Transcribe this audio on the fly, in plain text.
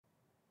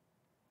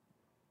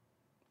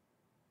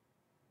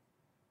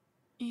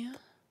Yeah.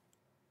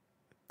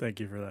 Thank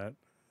you for that.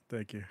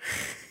 Thank you.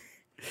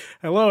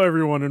 Hello,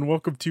 everyone, and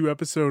welcome to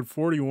episode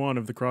 41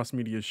 of the Cross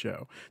Media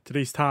Show.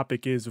 Today's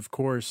topic is, of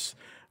course,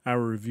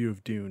 our review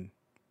of Dune.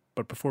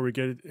 But before we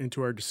get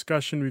into our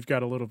discussion, we've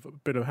got a little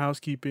bit of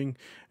housekeeping.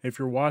 If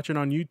you're watching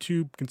on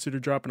YouTube, consider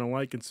dropping a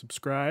like and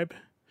subscribe.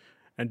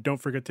 And don't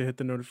forget to hit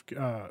the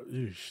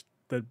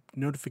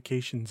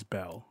notifications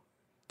bell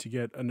to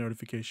get a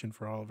notification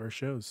for all of our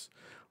shows,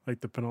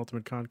 like the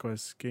Penultimate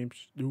Conquest game.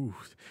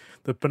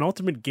 The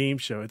Penultimate Game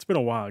Show. It's been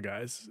a while,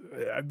 guys.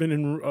 I've been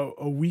in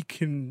a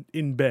week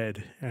in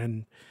bed,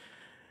 and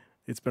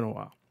it's been a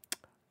while.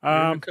 You're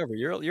in recovery.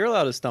 You're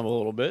allowed to stumble a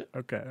little bit.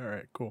 Okay, all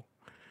right, cool.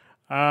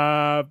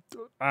 All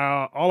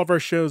of our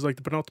shows, like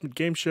the Penultimate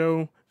Game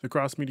Show, the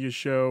Cross Media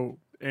Show,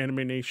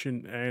 Anime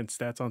Nation, and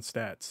Stats on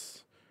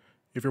Stats.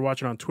 If you're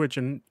watching on Twitch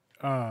and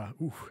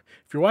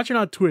if you're watching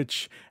on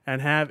Twitch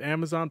and have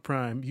Amazon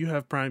Prime, you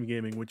have Prime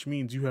Gaming, which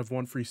means you have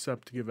one free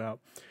sub to give out,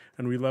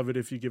 and we love it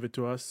if you give it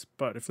to us.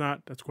 But if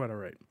not, that's quite all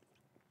right.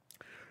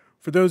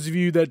 For those of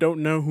you that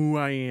don't know who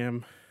I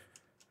am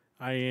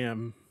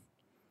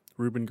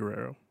Ruben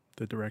Guerrero,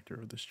 the director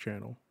of this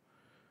channel.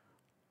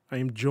 I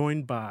am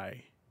joined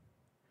by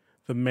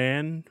the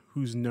man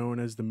who's known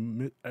as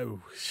the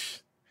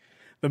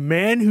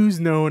man who's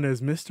known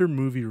as Mr.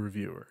 Movie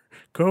Reviewer,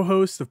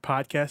 co-host of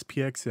Podcast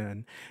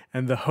PXN,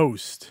 and the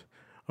host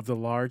of the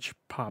Large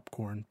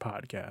Popcorn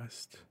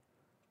Podcast,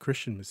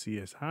 Cristian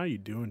Macias. How are you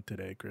doing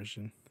today,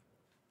 Cristian?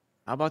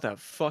 How about that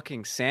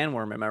fucking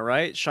sandworm? Am I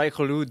right? Shai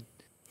Khulud,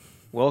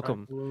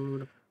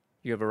 welcome.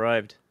 You have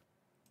arrived.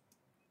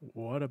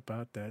 What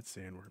about that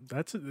sandworm?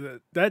 That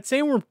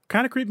sandworm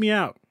kind of creeped me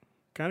out.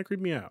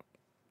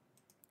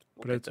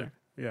 But Get there.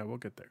 Yeah, we'll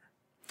get there.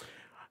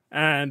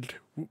 And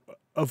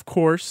of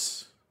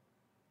course,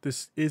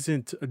 this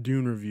isn't a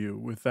Dune review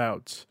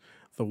without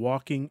the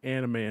walking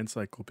anime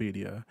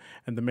encyclopedia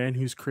and the man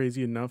who's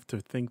crazy enough to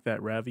think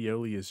that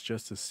ravioli is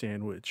just a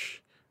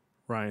sandwich,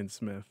 Ryan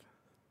Smith.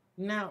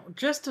 Now,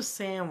 just a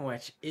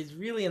sandwich is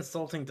really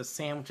insulting to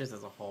sandwiches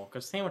as a whole,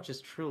 because sandwich is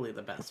truly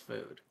the best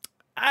food.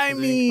 I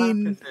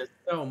mean, there's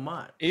so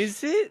much.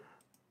 Is it?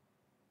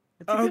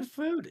 It's a good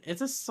food.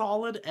 It's a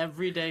solid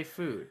everyday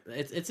food.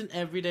 It's an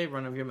everyday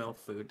run-of-your-mill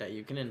food that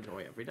you can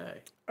enjoy every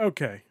day.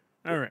 Okay.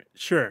 All right.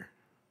 Sure.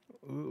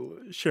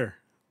 What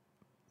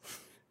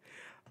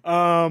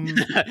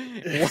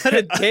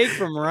a take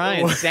from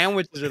Ryan.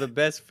 Sandwiches are the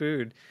best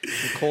food.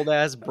 Some cold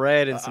ass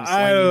bread and some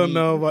I don't meat.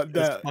 know about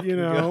that.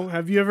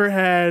 Have you ever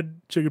had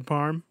chicken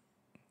parm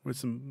with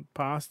some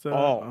pasta?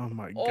 Oh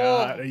my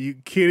God. Are you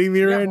kidding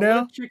me right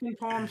now? Chicken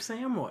parm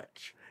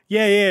sandwich.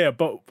 Yeah,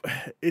 but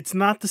it's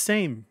not the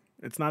same.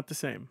 The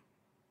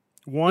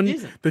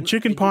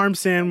chicken parm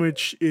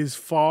sandwich is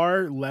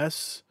far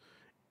less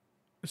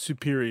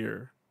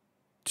superior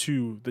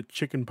to the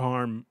chicken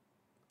parm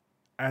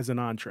as an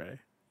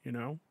entree, you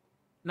know?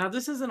 Now,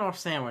 this isn't our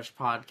sandwich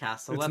podcast,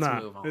 so let's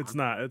move on. It's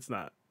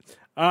not.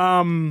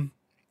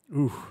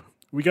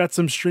 We got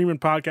some streaming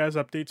podcast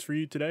updates for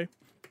you today.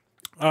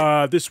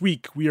 This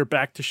week, we are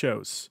back to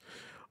shows.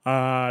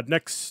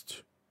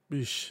 Next,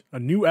 a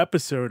new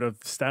episode of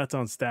Stats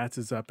on Stats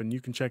is up, and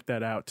you can check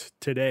that out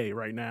today,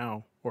 right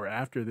now, or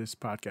after this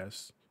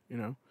podcast. You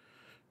know,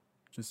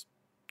 just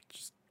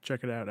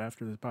check it out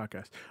after the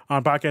podcast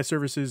on podcast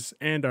services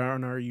and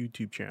on our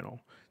YouTube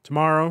channel.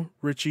 Tomorrow,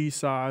 Richie,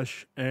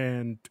 Saj,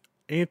 and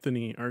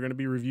Anthony are going to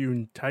be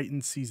reviewing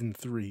Titan Season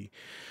 3,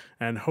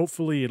 and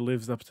hopefully it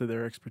lives up to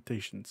their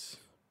expectations.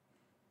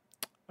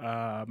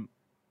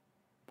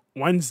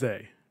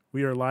 Wednesday,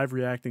 we are live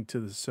reacting to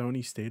the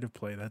Sony State of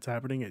Play. That's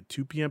happening at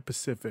 2 p.m.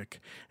 Pacific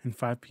and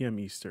 5 p.m.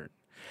 Eastern.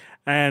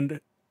 And,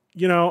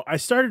 I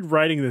started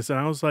writing this, and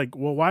I was like,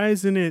 well, why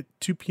isn't it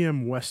 2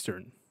 p.m.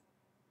 Western?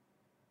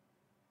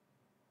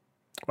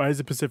 Why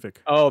is it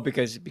Pacific? Oh,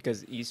 because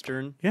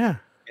Eastern? Yeah.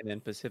 And then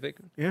Pacific?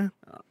 Yeah.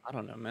 I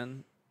don't know,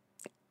 man.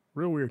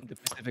 Real weird. The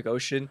Pacific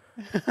Ocean?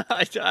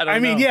 I don't know. I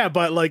mean, yeah,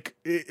 but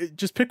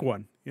just pick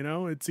one.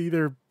 It's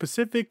either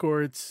Pacific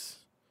or it's...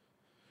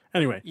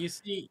 Anyway. You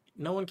see,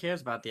 no one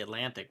cares about the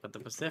Atlantic, but the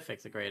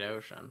Pacific's a great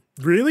ocean.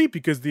 Really?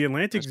 Because the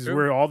Atlantic is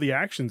where all the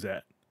action's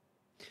at.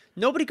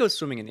 Nobody goes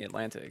swimming in the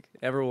Atlantic.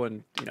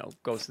 Everyone,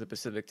 goes to the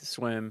Pacific to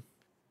swim,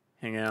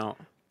 hang out.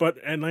 But,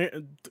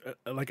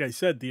 like I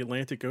said, the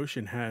Atlantic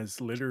Ocean has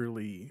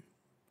literally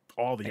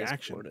all the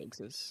action. Florida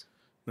exists.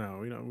 No,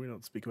 we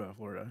don't speak about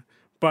Florida.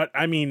 But,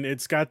 I mean,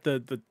 it's got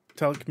the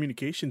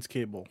telecommunications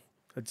cable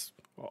that's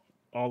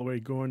all the way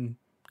going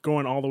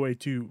all the way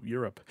to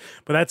Europe.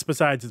 But that's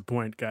besides the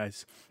point,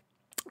 guys.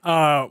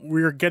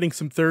 We're getting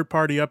some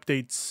third-party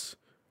updates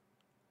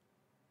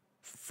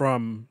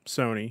from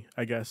Sony,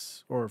 I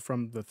guess, or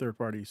from the third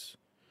parties.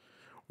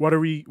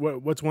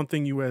 What's one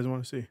thing you guys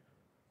want to see?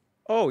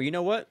 Oh, you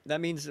know what? That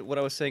means what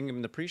I was saying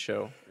in the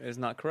pre-show is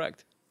not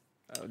correct.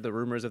 The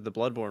rumors of the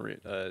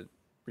Bloodborne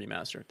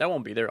remaster. That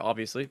won't be there,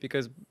 obviously,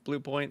 because Blue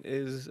Point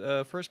is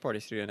a first-party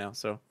studio now.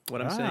 So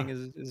what I'm saying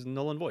is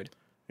null and void.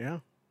 Yeah,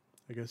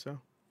 I guess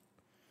so.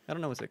 I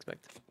don't know what to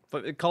expect.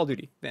 But Call of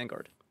Duty,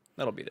 Vanguard,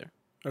 that'll be there.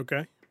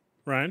 Okay.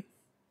 Ryan?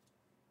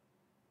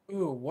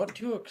 Ooh, what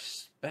to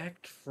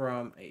expect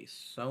from a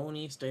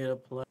Sony State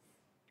of Play?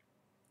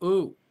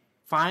 Ooh,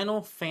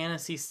 Final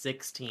Fantasy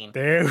 16.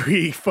 There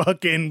we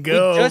fucking We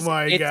go, just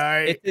my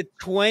guy. it's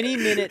a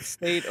 20-minute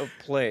state of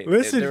play.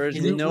 Listen, There is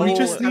Is it we 20 just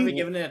minutes? Have we need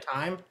given it a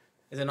time?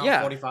 Is it not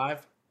yeah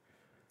 45?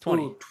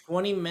 20. Ooh,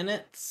 20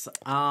 minutes.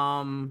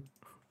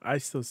 I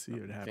still see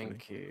it Let me happening.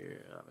 think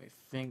here. Let me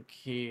think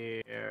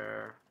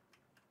here.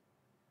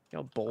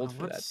 How bold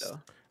for that What's though.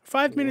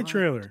 5 minute what?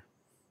 trailer.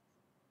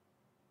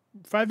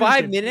 5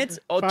 game. minutes?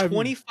 Oh, 5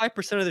 minutes.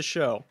 25% of the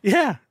show.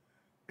 Yeah.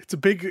 It's a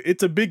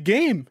big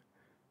game.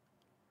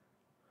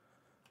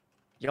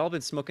 Y'all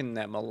been smoking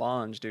that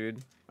melange, dude.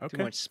 Okay.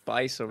 Too much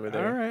spice over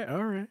there.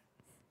 All right.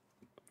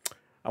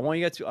 I want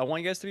you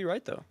guys to be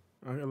right though.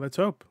 Okay, let's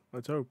hope.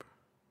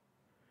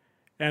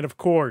 And of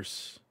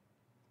course,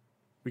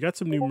 we got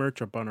some new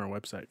merch up on our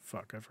website.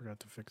 Fuck, I forgot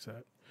to fix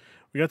that.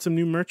 We got some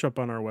new merch up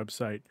on our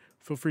website.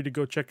 Feel free to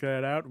go check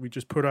that out. We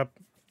just put up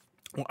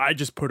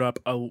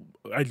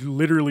I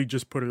literally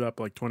just put it up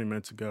like 20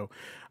 minutes ago.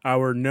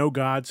 Our No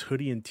Gods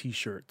hoodie and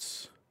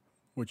t-shirts,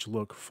 which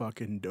look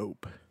fucking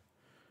dope.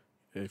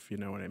 If you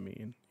know what I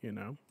mean, you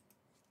know.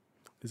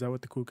 Is that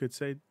what the cool kids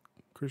say,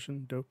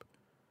 Christian? Dope?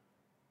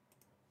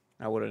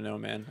 I wouldn't know,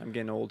 man. I'm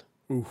getting old.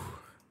 Ooh.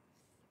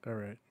 All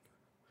right.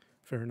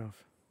 Fair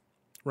enough.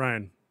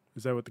 Ryan,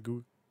 is that what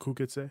the cool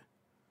kids say?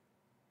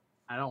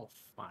 I don't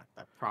find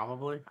that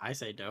probably. I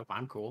say dope.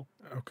 I'm cool.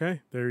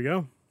 Okay, there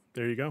you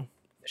go.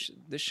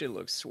 This shit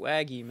looks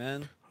swaggy,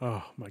 man.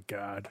 Oh my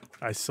god.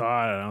 I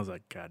saw it and I was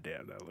like, god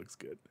damn, that looks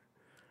good.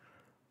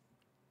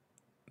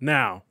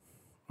 Now,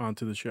 on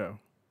to the show.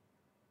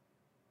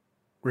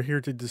 We're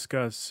here to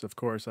discuss, of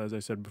course, as I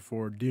said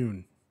before,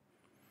 Dune.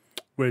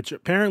 Which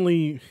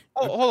apparently...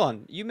 Oh, hold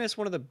on. You missed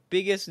one of the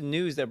biggest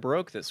news that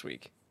broke this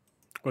week.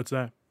 What's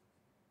that?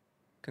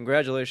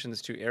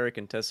 Congratulations to Eric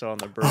and Tessa on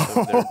the birth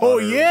of their daughter. Oh,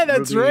 yeah,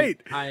 that's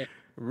right.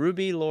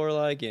 Ruby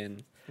Lorelai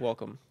Ginn.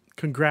 Welcome.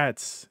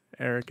 Congrats,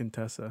 Eric and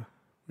Tessa.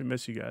 We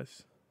miss you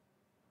guys.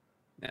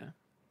 Yeah.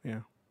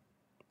 Yeah.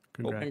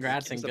 Well, Congrats.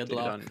 congrats Keep and us good updated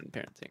luck. on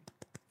parenting.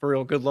 For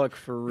real, good luck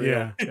for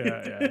real.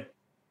 Yeah.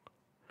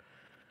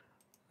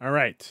 All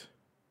right.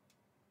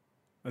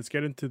 Let's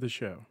get into the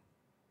show.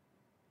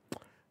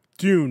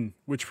 Dune,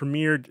 which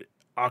premiered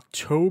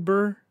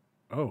October.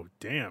 Oh,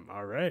 damn.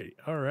 All right.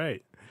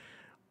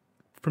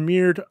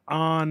 Premiered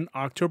on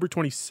October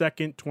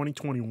 22nd,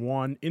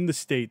 2021 in the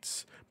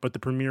States, but the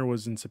premiere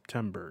was in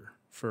September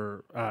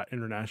for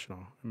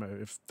international.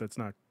 If that's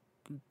not...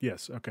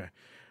 Yes, okay.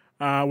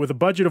 With a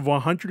budget of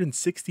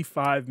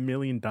 $165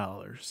 million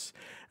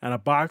and a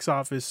box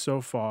office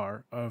so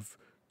far of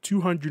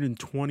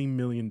 $220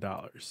 million.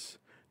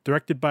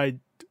 Directed by...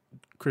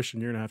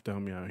 Christian, you're going to have to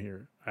help me out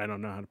here. I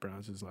don't know how to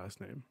pronounce his last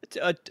name.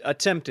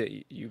 Attempt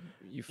it, you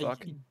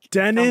fuck.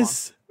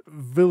 Denis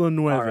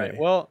Villeneuve. All right.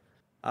 Well,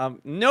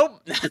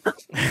 nope.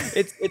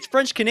 it's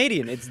French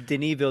Canadian. It's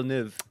Denis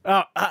Villeneuve.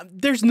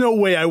 There's no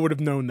way I would have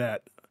known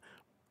that.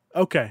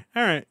 Okay.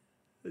 All right.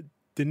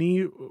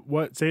 Denis,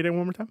 what? Say that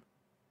one more time.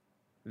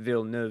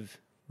 Villeneuve.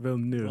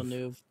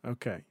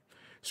 Okay.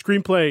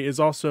 Screenplay is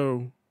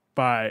also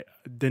by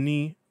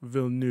Denis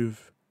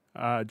Villeneuve,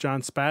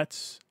 John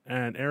Spatz,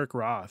 and Eric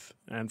Roth,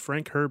 and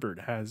Frank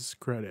Herbert has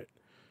credit.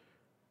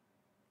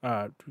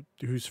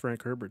 Who's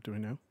Frank Herbert? Do we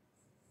know?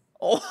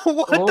 Oh,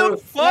 what the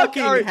fuck,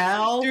 fucking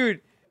hell,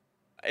 dude?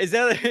 Is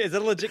that a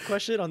legit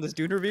question on this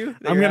Dune review?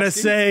 I'm gonna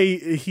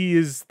say he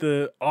is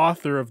the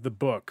author of the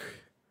book.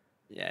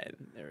 Yeah,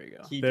 there we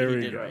go. He There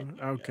we did go. right.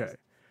 Okay. Yes.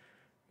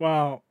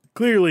 Well,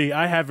 clearly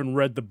I haven't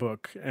read the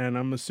book, and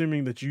I'm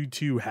assuming that you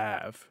two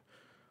have.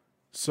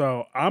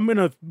 So I'm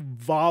gonna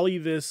volley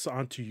this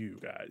onto you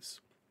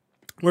guys.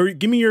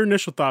 Give me your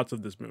initial thoughts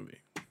of this movie.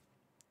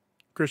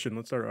 Christian,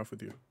 let's start off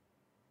with you.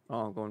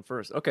 Oh, I'm going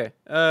first. Okay.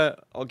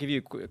 I'll give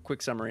you a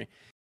quick summary.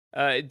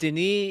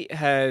 Denis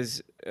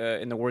has,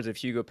 in the words of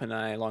Hugo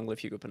Panay, long live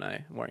Hugo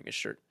Panay, I'm wearing his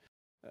shirt.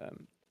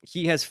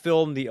 He has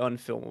filmed the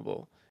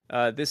unfilmable.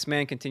 This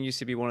man continues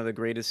to be one of the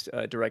greatest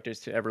directors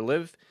to ever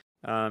live.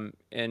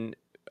 In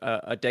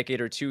a decade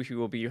or two, he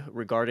will be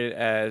regarded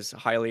as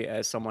highly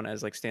as someone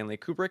as like Stanley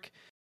Kubrick.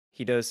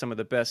 He does some of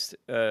the best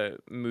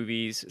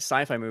movies,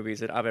 sci-fi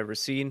movies that I've ever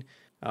seen,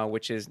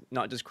 which is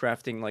not just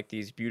crafting like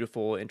these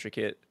beautiful,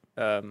 intricate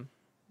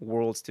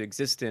worlds to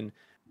exist in,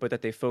 but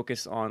that they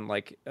focus on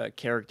like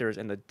characters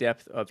and the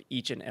depth of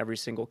each and every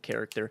single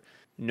character.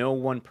 No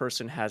one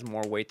person has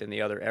more weight than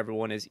the other.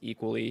 Everyone is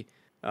equally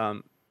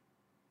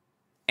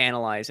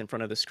analyzed in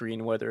front of the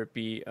screen, whether it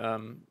be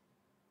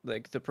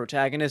like the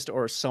protagonist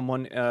or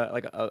someone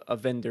like a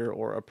vendor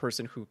or a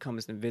person who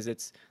comes and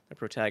visits the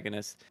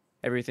protagonist.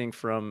 Everything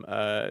from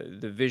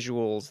the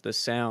visuals, the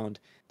sound.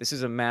 This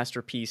is a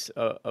masterpiece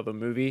of a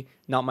movie.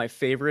 Not my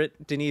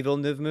favorite Denis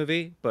Villeneuve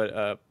movie,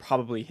 but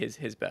probably his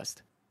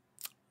best.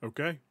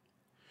 Okay.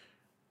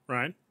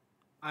 Ryan?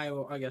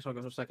 I guess I'll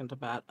go second to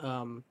bat.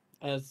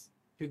 As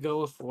to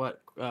go with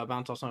what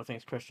bounce off some of the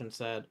things Christian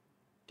said,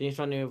 Denis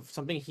Villeneuve,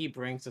 something he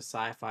brings to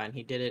sci-fi, and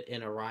he did it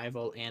in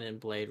Arrival and in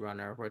Blade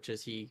Runner, which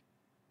is he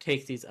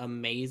takes these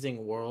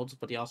amazing worlds,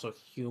 but he also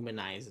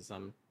humanizes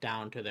them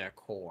down to their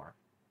core.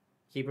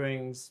 He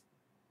brings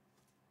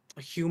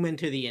a human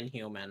to the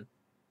inhuman,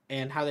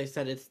 and how they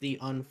said it's the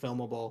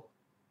unfilmable.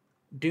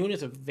 Dune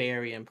is a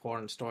very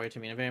important story to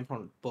me, and a very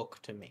important book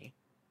to me.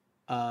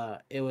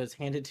 It was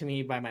handed to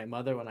me by my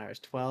mother when I was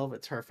 12.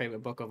 It's her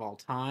favorite book of all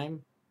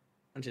time.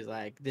 And she's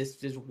like,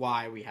 this is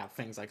why we have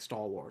things like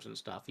Star Wars and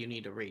stuff. You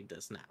need to read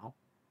this now.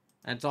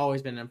 And it's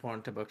always been an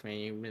important book to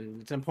me.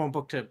 And it's an important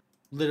book to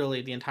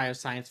literally the entire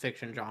science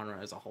fiction genre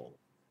as a whole.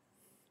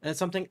 And it's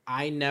something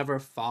I never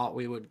thought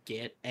we would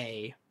get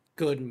a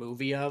good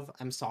movie of.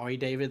 I'm sorry,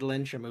 David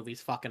Lynch, your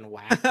movie's fucking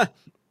whack.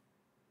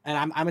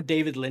 And I'm a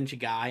David Lynch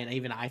guy, and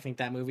even I think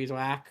that movie's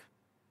whack.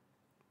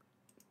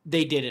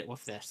 They did it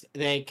with this.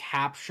 They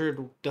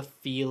captured the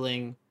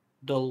feeling,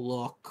 the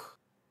look,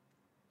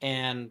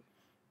 and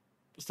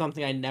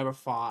something I never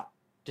thought.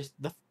 Just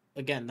the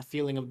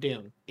feeling of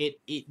Dune.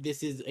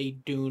 This is a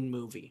Dune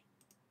movie.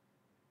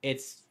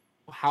 It's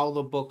how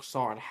the books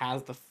are. It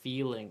has the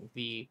feeling,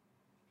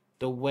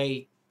 the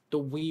way, the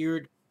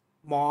weird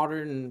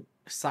modern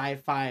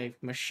sci-fi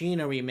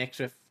machinery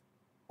mixed with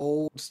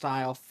old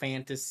style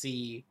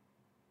fantasy,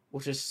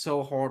 which is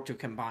so hard to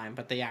combine.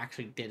 But they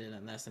actually did it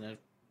in this, and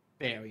it's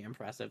very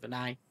impressive. And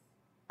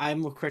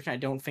I'm with Christian. I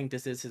don't think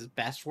this is his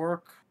best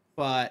work,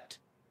 but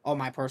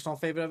my personal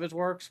favorite of his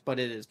works, but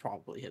it is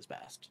probably his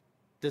best.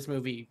 This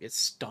movie is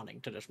stunning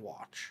to just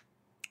watch.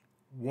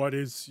 What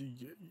is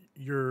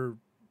your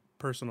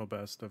personal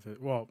best of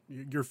it? Well,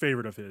 your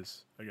favorite of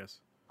his, I guess.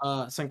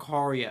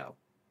 Sicario.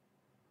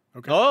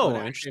 Okay. Oh,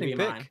 interesting pick.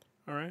 Mine.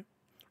 All right.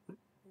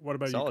 What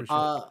about Solid. you,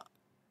 Christian?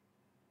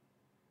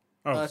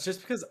 It's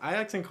just because I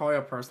like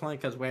Sicario personally,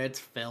 because where it's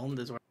filmed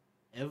is where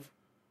I live.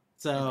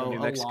 So New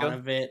a Mexico? lot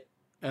of it,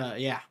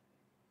 yeah.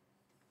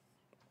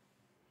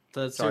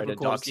 So it's Sorry super to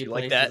cool dox see you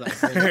like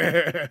places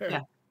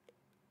that.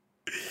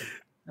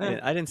 Yeah.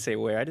 I didn't say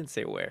where. I didn't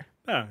say where.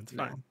 Ah, it's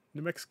No. fine.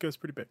 New Mexico's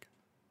pretty big.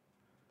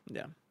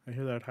 Yeah. I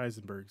hear that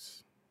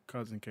Heisenberg's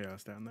causing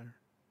chaos down there.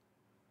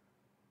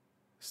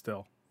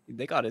 Still.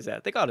 They got his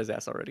ass. They got his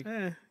ass already.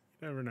 You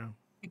never know.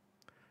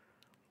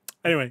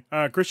 Anyway,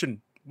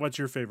 Christian, what's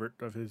your favorite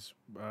of his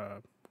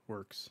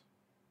works?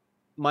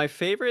 My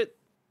favorite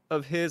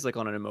of his, like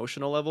on an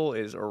emotional level,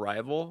 is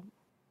Arrival.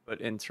 But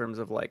in terms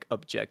of like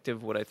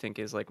objective, what I think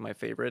is like my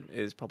favorite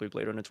is probably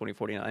Blade Runner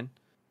 2049.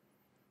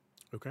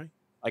 Okay.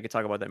 I could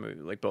talk about that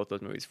movie, like both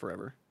those movies,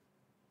 forever.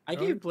 I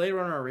gave Blade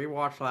Runner a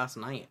rewatch last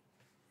night.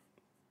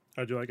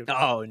 How'd you like it?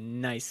 Oh,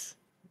 nice.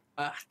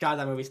 God,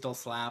 that movie still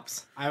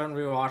slaps. I haven't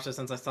rewatched it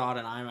since I saw it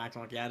in IMAX.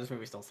 I'm like, yeah, this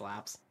movie still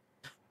slaps.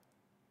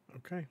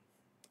 Okay.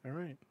 All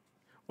right.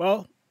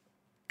 Well,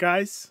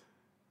 guys,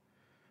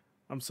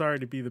 I'm sorry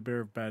to be the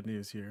bearer of bad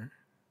news here.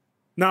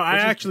 No, I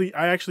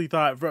actually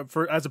thought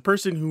for as a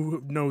person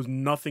who knows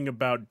nothing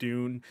about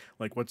Dune,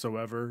 like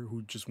whatsoever,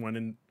 who just went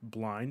in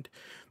blind,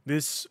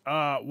 this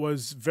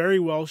was very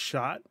well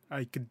shot.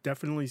 I could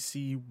definitely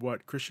see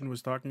what Christian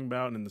was talking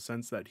about in the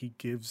sense that he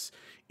gives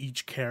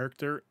each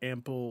character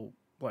ample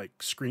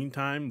like screen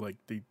time. Like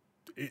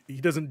he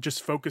doesn't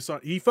just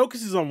he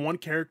focuses on one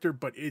character,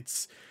 but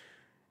it's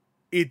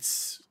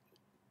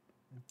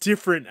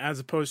different as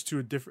opposed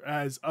to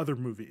as other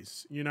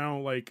movies, you know.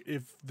 Like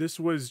if this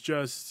was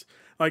just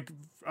like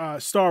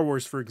Star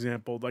Wars, for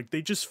example, like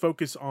they just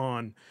focus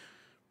on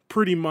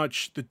pretty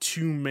much the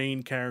two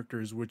main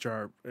characters, which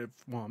are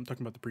I'm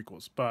talking about the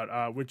prequels,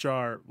 but which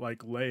are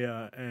like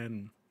Leia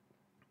and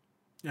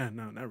no,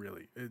 not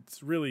really.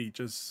 It's really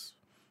just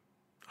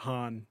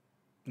Han.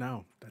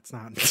 No, that's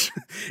not.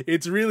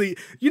 It's really,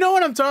 you know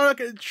what I'm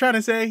trying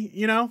to say.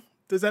 You know,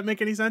 does that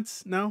make any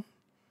sense? No.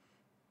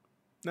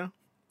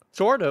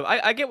 Sort of.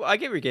 I get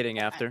what you're getting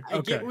after. I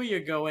get where you're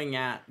going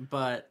at,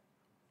 but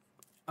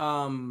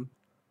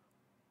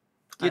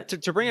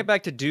To bring it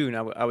back to Dune,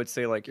 I would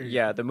say like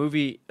the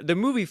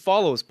movie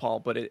follows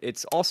Paul, but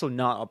it's also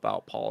not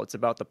about Paul. It's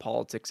about the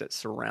politics that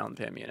surround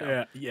him, you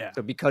know. Yeah.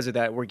 So because of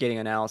that, we're getting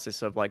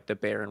analysis of like the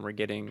Baron, we're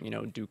getting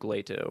Duke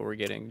Leto, we're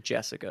getting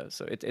Jessica.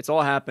 So it's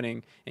all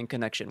happening in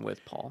connection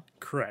with Paul.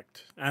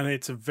 Correct, and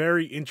it's a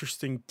very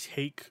interesting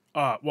take.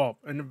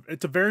 And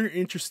it's a very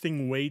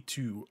interesting way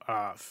to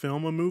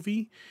film a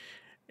movie,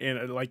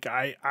 and like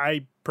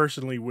I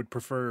personally would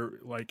prefer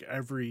like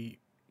every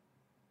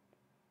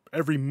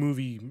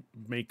movie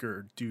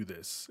maker do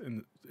this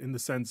in the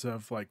sense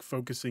of like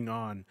focusing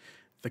on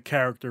the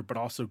character, but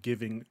also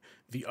giving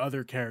the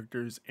other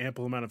characters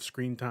ample amount of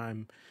screen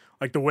time.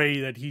 Like the way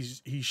that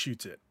he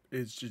shoots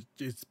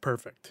it's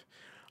perfect.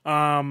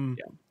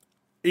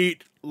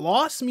 It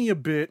lost me a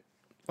bit.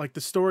 Like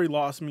the story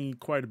lost me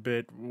quite a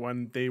bit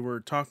when they were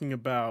talking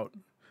about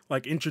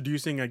like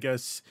introducing, I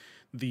guess,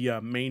 the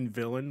main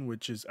villain,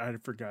 which is I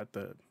forgot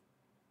the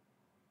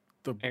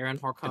Baron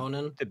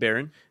Harkonnen. The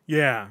Baron.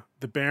 Yeah,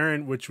 the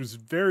Baron, which was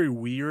very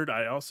weird.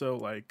 I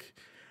also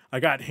I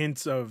got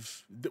hints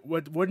of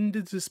when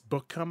did this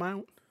book come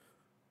out?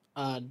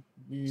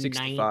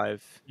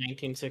 65.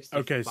 1965.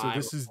 Okay, so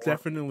this is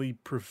definitely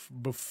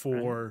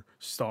before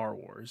Star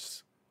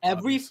Wars.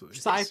 Every obviously.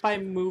 sci-fi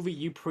movie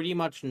you pretty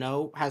much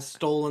know has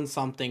stolen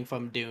something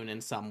from Dune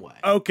in some way.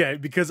 Okay,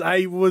 because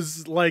I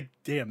was like,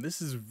 damn,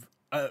 this is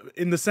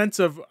in the sense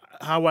of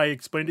how I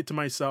explained it to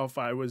myself.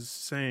 I was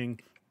saying,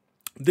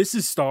 this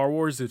is Star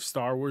Wars if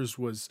Star Wars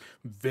was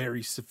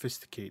very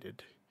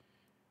sophisticated.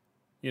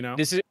 You know?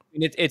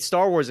 It's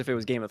Star Wars if it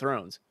was Game of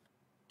Thrones.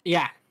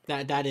 Yeah,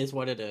 that is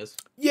what it is.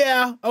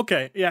 Yeah.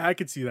 Okay. Yeah, I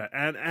could see that,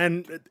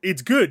 and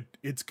it's good.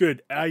 It's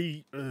good.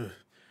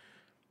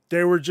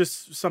 There were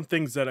just some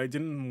things that I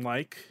didn't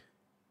like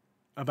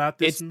about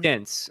this. It's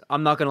dense.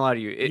 I'm not gonna lie to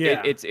you.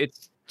 Yeah.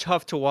 It's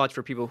tough to watch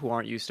for people who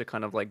aren't used to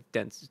kind of like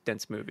dense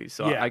movies.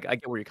 So Yeah. I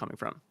get where you're coming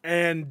from.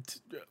 And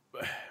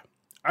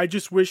I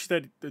just wish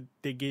that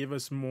they gave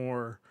us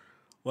more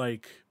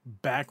like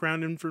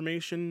background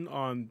information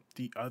on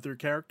the other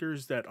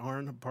characters that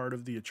aren't a part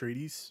of the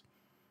Atreides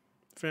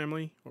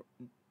family,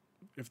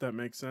 if that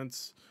makes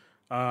sense.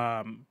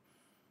 But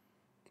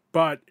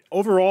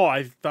overall,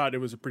 I thought it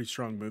was a pretty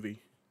strong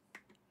movie.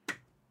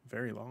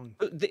 Very long.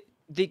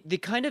 They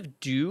kind of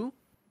do,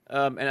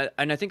 and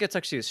I think that's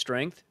actually a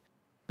strength.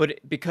 But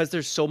because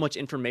there's so much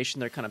information,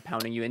 they're kind of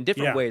pounding you in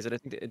different ways that I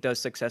think that it does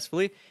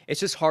successfully. It's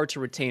just hard to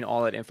retain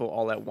all that info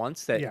all at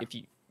once. That if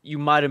you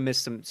might have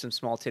missed some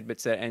small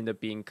tidbits that end up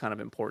being kind of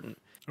important.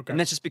 Okay. And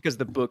that's just because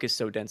the book is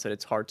so dense that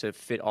it's hard to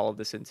fit all of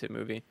this into a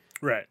movie.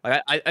 Right.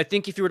 I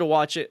think if you were to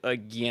watch it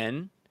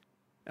again,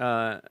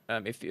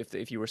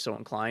 if you were so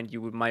inclined,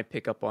 you might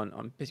pick up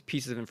on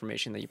pieces of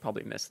information that you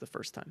probably missed the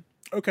first time.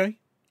 Okay.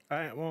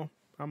 Well,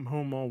 I'm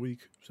home all week,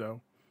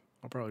 so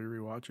I'll probably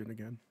rewatch it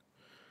again.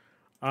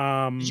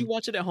 Did you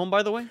watch it at home,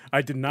 by the way?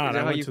 I did not.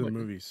 I went to the went?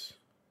 movies.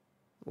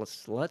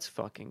 Let's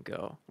fucking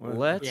go. Well,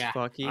 Let's yeah.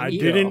 fucking I go.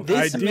 didn't.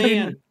 This I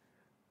man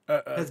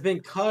didn't. has been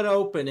cut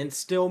open and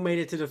still made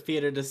it to the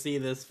theater to see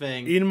this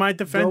thing. In my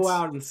defense, Go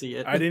out and see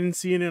it. I didn't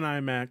see it in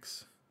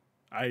IMAX.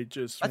 I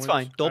just That's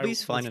went- fine.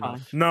 Dolby's fine that's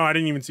enough. No, I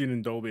didn't even see it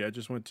in Dolby. I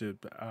just went to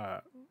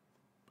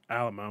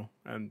Alamo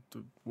and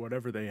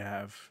whatever they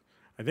have.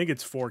 I think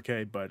it's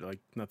 4K, but like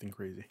nothing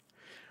crazy.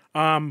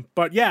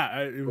 But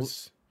yeah, it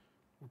was.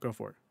 Go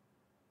for it.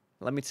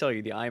 Let me tell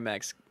you, the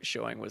IMAX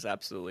showing was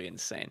absolutely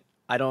insane.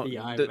 I don't.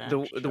 The The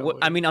IMAX I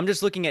showing. mean, I'm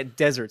just looking at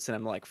deserts and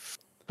I'm like,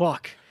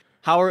 fuck.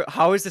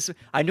 How is this?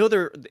 I know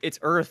it's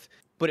Earth,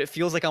 but it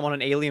feels like I'm on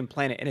an alien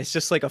planet, and it's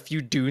just like a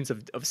few dunes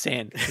of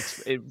sand.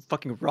 It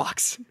fucking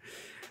rocks.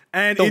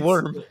 And The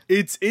worm.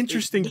 It's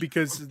interesting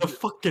because The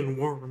fucking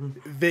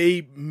worm.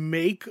 they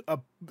make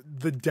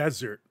the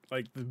desert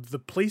like the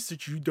place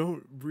that you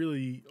don't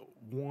really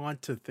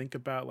want to think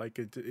about. Like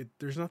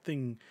there's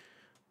nothing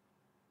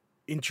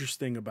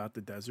interesting about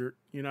the desert,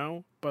 you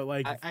know. But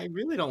like, I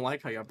really don't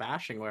like how you're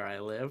bashing where I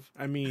live.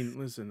 I mean,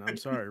 listen, I'm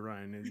sorry,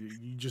 Ryan.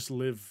 You just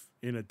live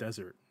in a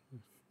desert,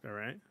 all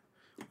right?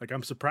 Like,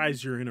 I'm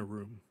surprised you're in a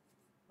room.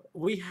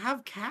 We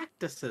have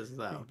cactuses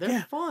though. They're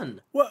Yeah.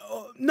 fun.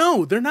 Well,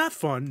 no, they're not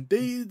fun.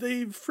 They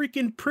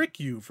freaking prick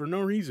you for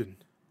no reason.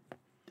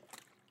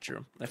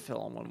 True. I fell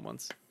on one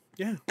once.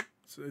 Yeah,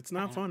 it's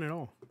not fun at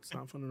all. It's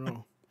not fun at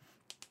all.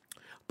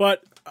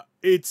 But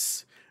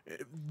it's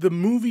the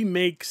movie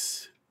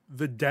makes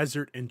the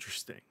desert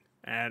interesting,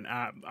 and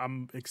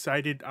I'm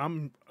excited.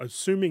 I'm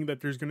assuming that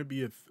there's going to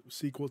be a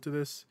sequel to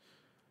this.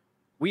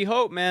 We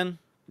hope, man.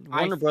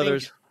 I Warner think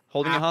Brothers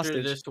holding it After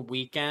hostage. this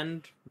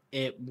weekend,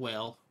 it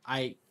will.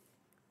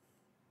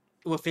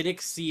 With it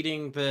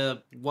exceeding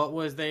what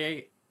was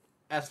they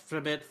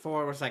estimate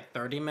for? It was like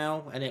 30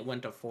 mil, and it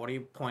went to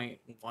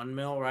 40.1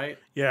 mil, right?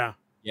 Yeah,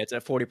 Yeah, it's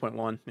at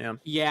 40.1. Yeah.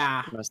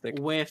 Yeah, Domestic.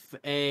 with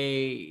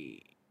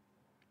a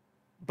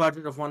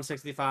budget of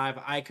 165,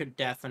 I could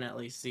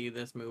definitely see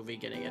this movie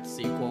getting its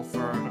sequel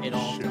for it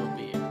all shit. to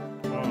be.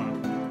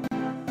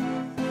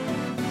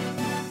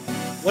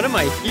 What am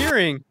I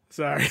hearing?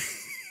 Sorry.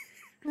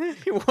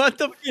 What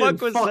the fuck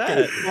was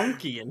that?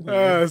 Funky in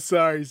here.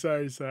 Sorry.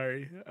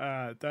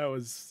 That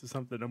was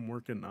something I'm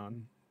working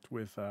on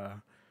with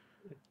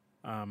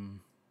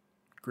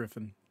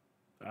Griffin.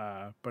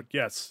 But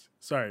yes,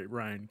 sorry,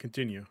 Ryan,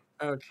 continue.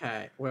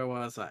 Okay, where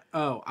was I?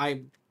 Oh,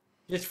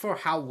 just for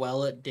how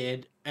well it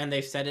did, and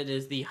they said it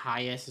is the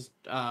highest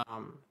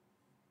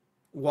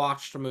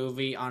watched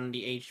movie on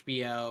the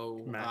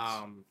HBO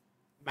Max.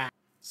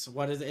 Max.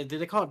 What is it?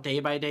 Did they call it day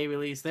by day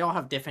release? They all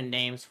have different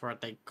names for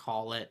what they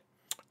call it.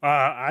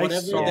 I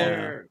Whatever saw.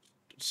 their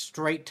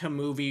straight to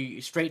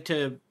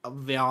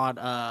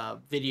VOD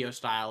video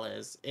style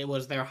is, it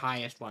was their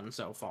highest one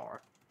so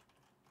far.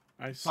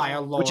 I By a saw.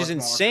 large Which is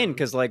insane margin.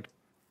 because like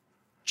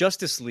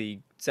Justice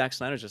League, Zack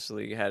Snyder's Justice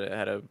League had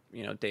a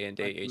day and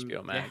day Like, HBO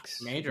yeah,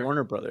 Max. major.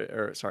 Warner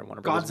Brothers.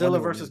 Wonder Godzilla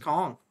Woman. versus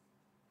Kong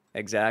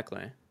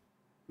Exactly.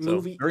 So,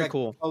 movie. very like,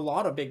 cool. A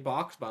lot of big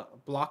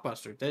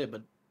blockbusters did it,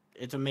 but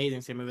it's amazing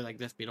to see a movie like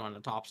this be the one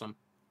that tops them.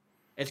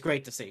 It's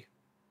great to see.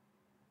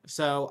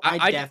 So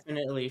I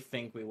definitely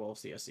think we will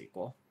see a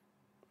sequel.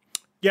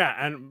 Yeah,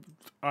 and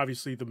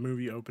obviously the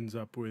movie opens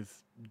up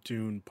with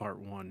Dune Part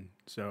 1,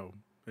 so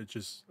it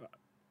just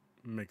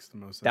makes the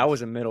most sense. That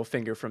was a middle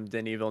finger from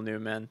Denis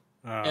Villeneuve, man.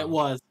 It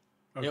was.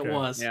 okay. It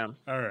was. Yeah.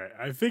 All right.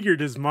 I figured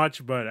as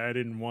much, but I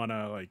didn't want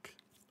to like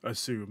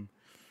assume.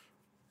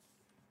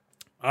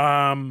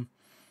 I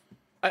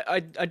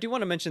do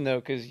want to mention though,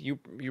 because you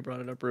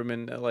brought it up,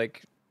 Ruben. That,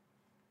 like,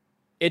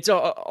 it's a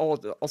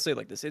I'll say it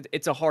like this.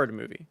 It's a hard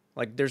movie.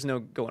 Like, there's no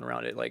going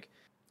around it. Like,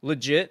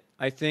 legit,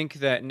 I think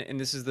that, and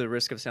this is the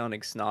risk of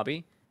sounding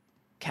snobby,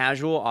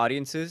 casual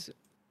audiences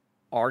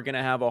are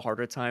gonna have a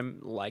harder time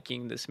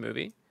liking this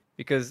movie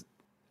because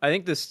I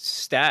think this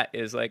stat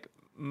is like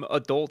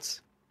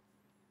adults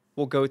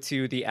will go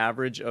to the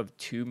average of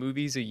 2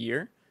 movies a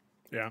year,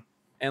 Yeah.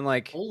 and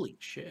like Holy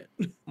shit.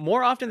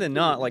 more often I than didn't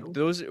not, like know.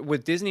 those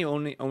with Disney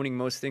owning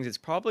most things, it's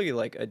probably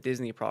like a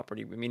Disney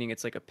property, meaning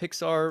it's like a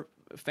Pixar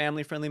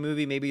family friendly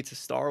movie. Maybe it's a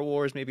Star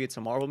Wars, maybe it's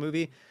a Marvel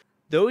movie.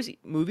 Those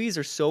movies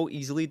are so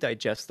easily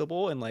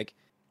digestible, and like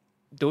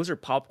those are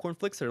popcorn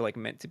flicks that are like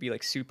meant to be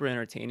like super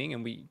entertaining,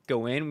 and we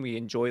go in, we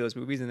enjoy those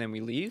movies, and then we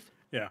leave.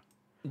 Yeah.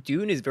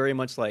 Dune is very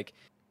much like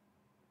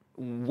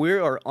we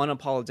are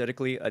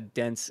unapologetically a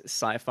dense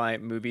sci-fi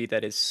movie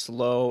that is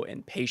slow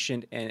and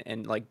patient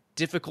and like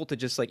difficult to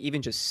just like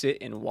even just sit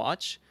and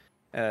watch,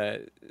 uh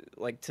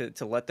like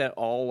to let that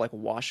all like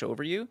wash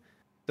over you.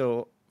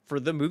 So for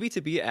the movie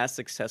to be as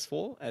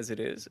successful as it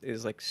is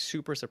like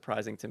super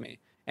surprising to me,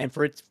 and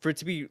for it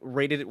to be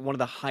rated one of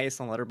the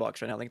highest on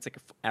Letterboxd right now. I think it's like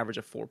an average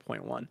of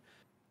 4.1.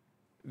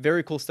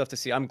 Very cool stuff to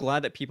see. I'm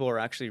glad that people are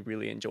actually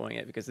really enjoying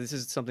it, because this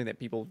is something that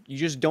people you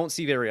just don't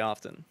see very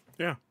often.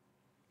 Yeah.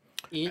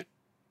 It,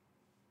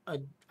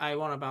 I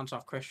want to bounce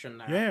off Christian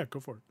there. Yeah. Go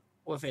for it.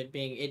 With it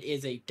being, it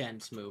is a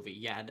dense movie.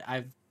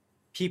 Yeah,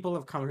 people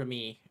have come to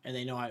me and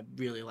they know I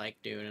really like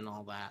Dune and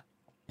all that.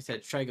 I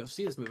said, should I go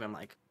see this movie? I'm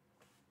like,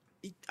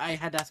 I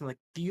had to ask him, like,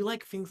 do you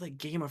like things like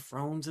Game of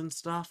Thrones and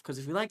stuff? Because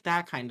if you like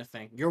that kind of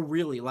thing, you'll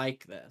really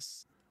like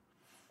this.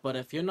 But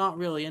if you're not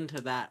really into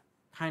that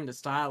kind of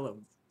style of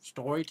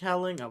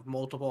storytelling, of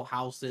multiple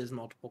houses,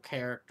 multiple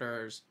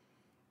characters,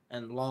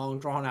 and long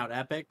drawn out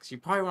epics, you're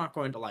probably not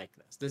going to like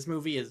this. This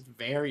movie is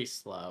very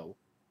slow.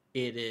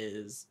 It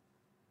is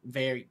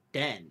very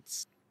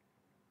dense.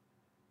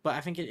 But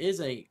I think it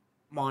is a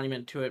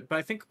monument to it. But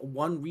I think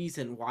one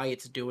reason why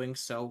it's doing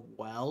so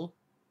well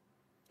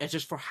is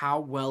just for how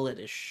well it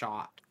is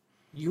shot.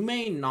 You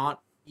may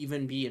not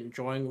even be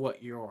enjoying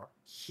what you're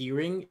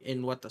hearing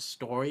in what the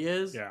story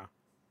is. Yeah.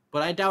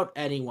 But I doubt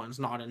anyone's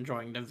not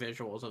enjoying the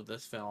visuals of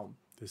this film.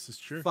 This is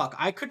true. Fuck,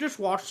 I could just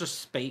watch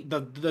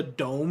the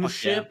dome Fuck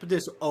yeah. ship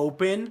just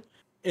open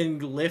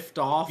and lift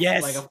off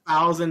Yes. like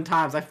 1,000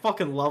 times. I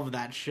fucking love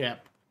that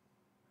ship.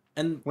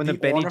 And When the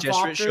Benny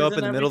Gesserit show up ornithopters in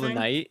the and middle of the everything?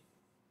 night.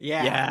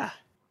 Yeah.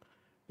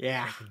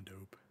 Yeah. Fucking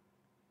dope.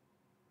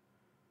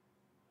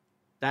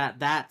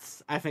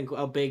 That's I think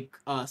a big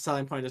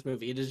selling point of this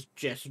movie. It is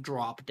just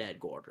drop dead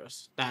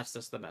gorgeous. That's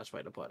just the best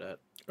way to put it.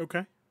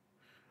 Okay.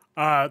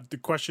 The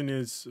question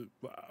is,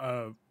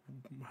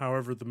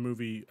 however, the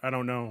movie, I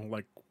don't know,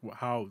 like,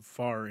 how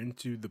far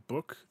into the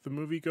book the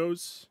movie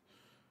goes.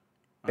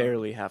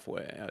 Barely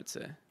halfway, I would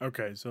say.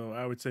 Okay, so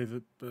I would say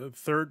the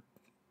third,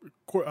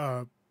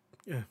 quarter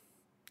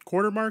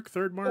mark,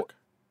 third mark.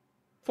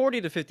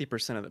 40 to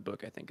 50% of the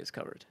book, I think, is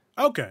covered.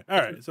 Okay, all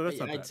right, so that's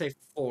not I'd bad. say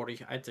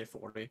 40. I'd say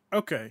 40.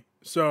 Okay,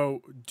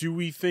 so do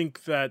we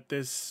think that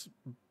this,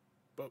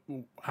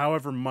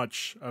 however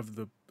much of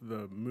the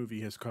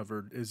movie has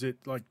covered, is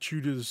it like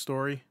true to the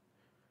story?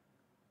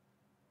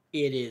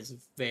 It is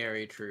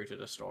very true to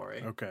the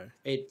story. Okay.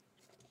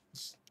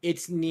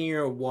 It's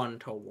near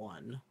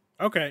 1-to-1.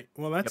 Okay,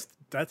 well that's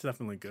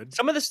definitely good.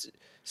 Some of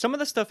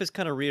the stuff is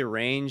kind of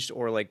rearranged,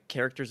 or like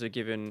characters are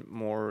given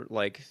more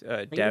like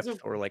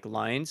depth or like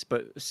lines,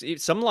 but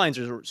some lines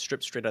are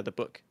stripped straight out of the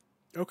book.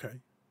 Okay,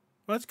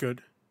 well that's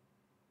good,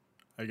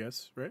 I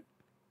guess, right?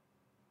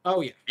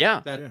 Oh yeah, Yeah.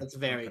 that's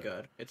very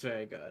good. It's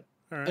very good.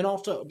 All right. And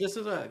also, this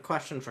is a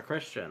question for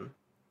Christian: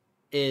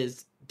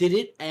 did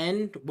it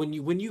end when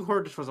you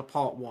heard this was a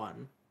part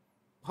 1,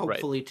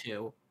 hopefully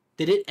 2?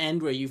 Did it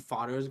end where you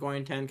thought it was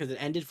going to end? Because it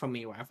ended for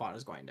me where I thought it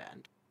was going to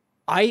end.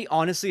 I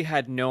honestly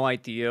had no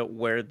idea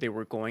where they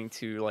were going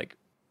to like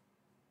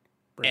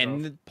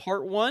end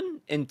part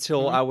 1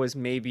 until I was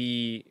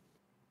maybe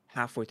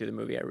halfway through the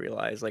movie. I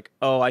realized, like,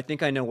 oh, I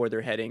think I know where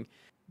they're heading.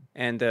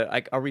 And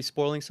are we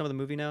spoiling some of the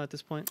movie now at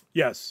this point?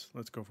 Yes,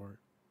 let's go for it.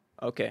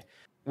 Okay,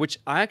 which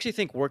I actually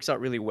think works out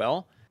really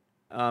well.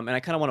 And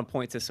I kind of want to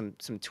point to some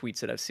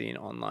tweets that I've seen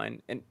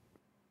online. And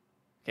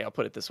okay, I'll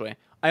put it this way: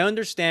 I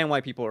understand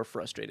why people are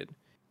frustrated.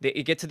 They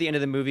get to the end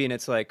of the movie and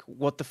it's like,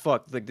 what the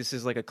fuck? Like, this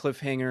is like a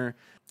cliffhanger.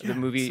 The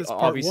movie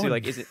obviously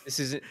like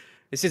this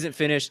isn't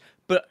finished.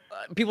 But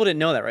people didn't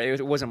know that, right?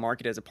 It wasn't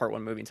marketed as a part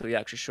 1 movie until you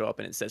actually show up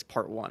and it says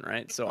part 1,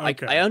 right? So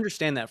I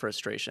understand that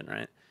frustration,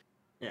 right?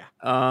 Yeah.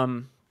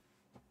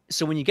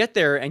 So when you get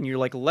there and you're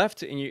like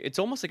left, and it's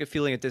almost like a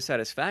feeling of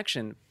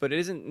dissatisfaction, but it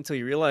isn't until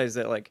you realize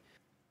that like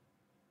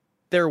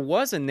there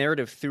was a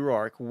narrative through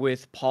arc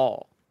with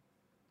Paul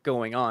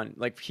going on.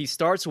 Like, he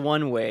starts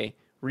one way,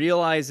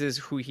 realizes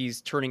who he's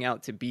turning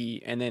out to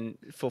be, and then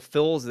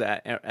fulfills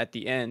that at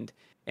the end.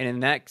 And in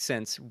that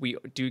sense, we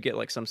do get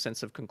like some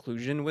sense of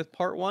conclusion with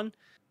part 1.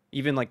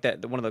 Even like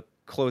that, one of the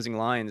closing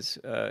lines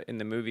in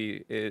the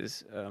movie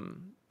is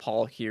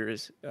Paul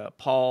hears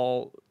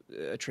Paul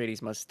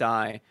Atreides must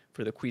die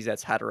for the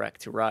Kwisatz Haderach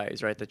to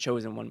rise, right? The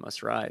chosen one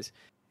must rise,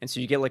 and so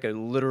you get like a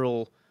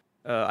literal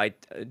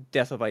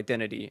death of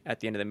identity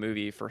at the end of the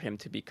movie for him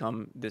to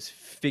become this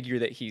figure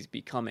that he's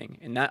becoming,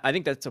 and that I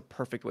think that's a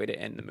perfect way to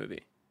end the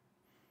movie.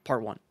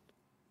 Part one.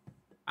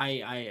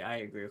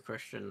 I agree with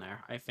Christian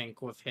there. I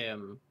think with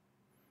him,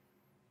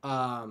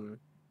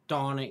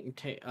 donning,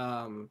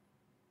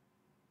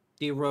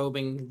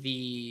 derobing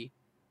the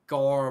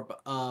garb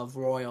of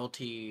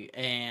royalty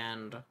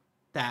and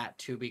that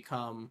to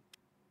become,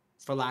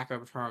 for lack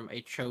of a term,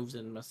 a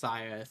chosen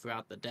messiah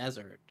throughout the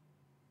desert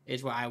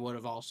is where I would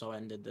have also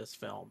ended this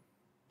film.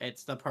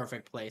 It's the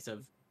perfect place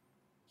of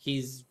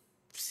he's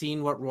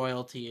seen what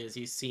royalty is.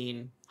 He's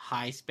seen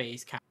high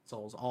space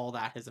castles, all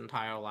that his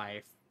entire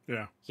life.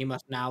 Yeah. He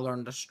must now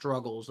learn the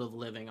struggles of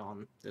living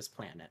on this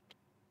planet.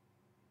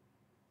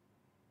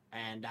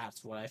 And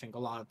that's what I think a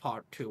lot of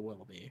part 2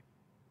 will be.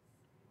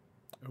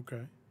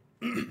 Okay.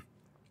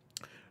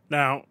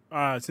 Now,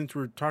 since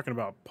we're talking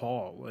about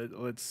Paul,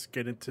 let's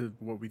get into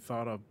what we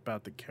thought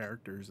about the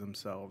characters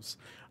themselves.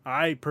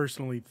 I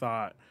personally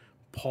thought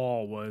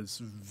Paul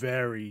was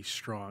very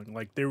strong.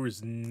 Like, there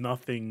was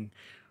nothing.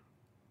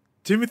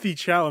 Timothée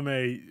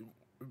Chalamet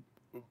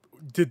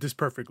did this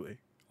perfectly.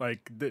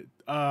 Like,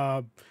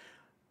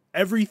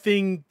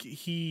 everything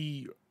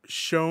he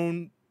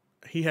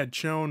had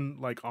shown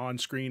like on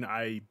screen,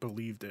 I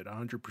believed it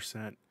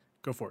 100%.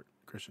 Go for it,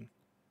 Christian.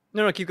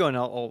 No, keep going.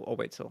 I'll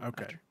wait till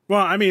okay. After. Well,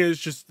 I mean, it's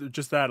just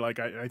that. Like,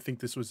 I think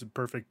this was a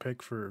perfect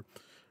pick for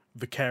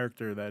the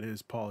character that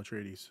is Paul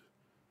Atreides.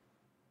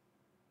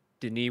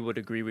 Denis would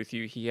agree with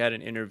you. He had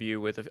an interview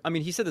with. I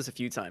mean, he said this a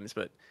few times,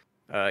 but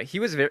he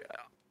was very.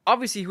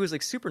 Obviously, he was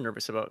like super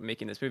nervous about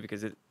making this movie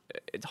because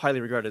it's highly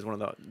regarded as one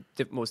of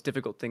the most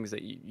difficult things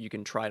that you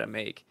can try to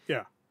make.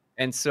 Yeah.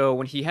 And so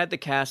when he had the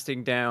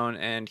casting down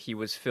and he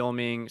was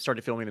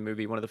started filming the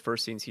movie, one of the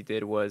first scenes he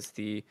did was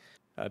the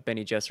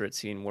Bene Gesserit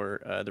scene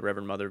where the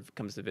Reverend Mother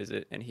comes to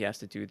visit and he has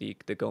to do the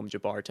Gom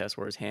Jabbar test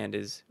where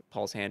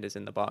Paul's hand is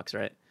in the box,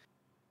 right?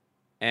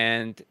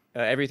 And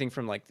everything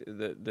from like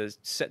the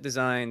set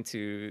design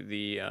to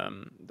the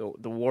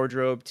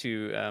wardrobe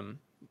to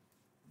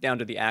down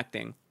to the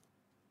acting.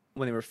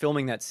 When they were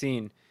filming that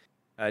scene,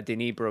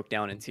 Denis broke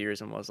down in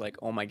tears and was like,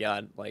 "Oh my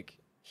God!" Like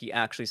he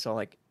actually saw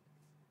like,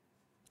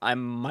 I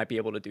might be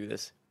able to do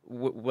this.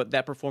 What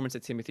that performance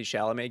that Timothée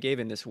Chalamet gave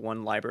in this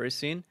one library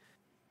scene,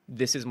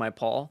 this is my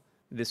Paul.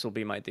 This will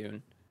be my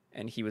Dune,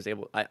 and he was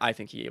able. I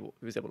think he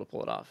was able to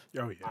pull it off.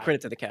 Oh yeah. Credit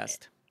to the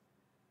cast.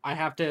 I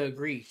have to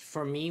agree.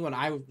 For me, when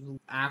I was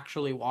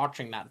actually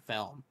watching that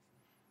film,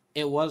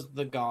 it was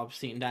the gob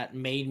scene that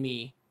made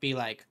me be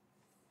like,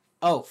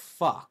 "Oh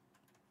fuck,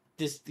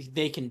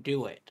 they can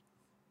do it.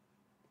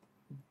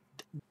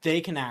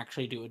 They can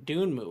actually do a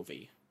Dune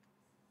movie."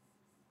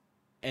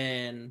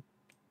 And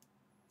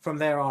from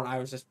there on, I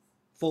was just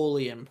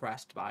fully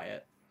impressed by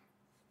it.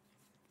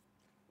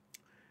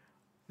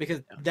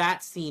 Because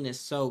that scene is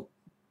so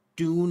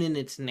Dune in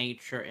its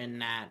nature, in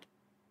that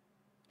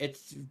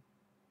it's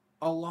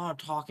a lot of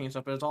talking and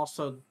stuff, but it's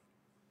also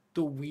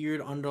the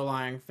weird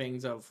underlying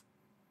things of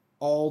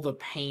all the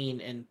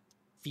pain and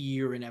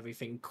fear and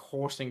everything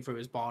coursing through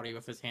his body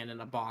with his hand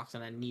in a box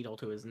and a needle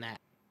to his neck,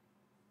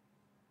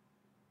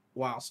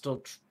 while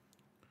still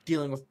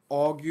dealing with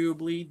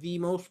arguably the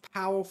most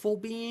powerful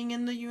being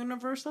in the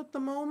universe at the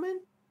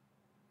moment,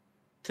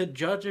 to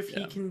judge if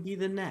he can be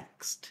the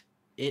next.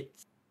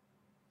 It's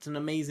an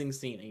amazing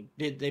scene.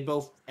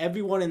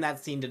 Everyone in that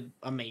scene did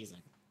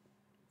amazing.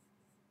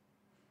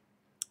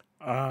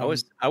 No,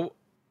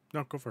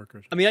 go for it,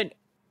 Christian. I mean,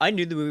 I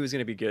knew the movie was going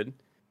to be good,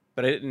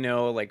 but I didn't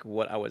know like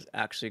what I was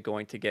actually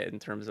going to get in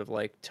terms of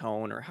like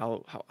tone or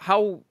how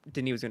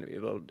Denis was going to be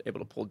able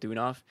to pull Dune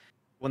off.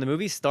 When the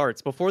movie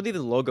starts, before the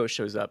logo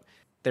shows up,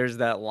 there's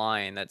that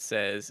line that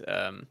says,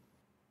 what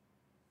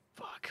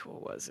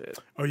was it?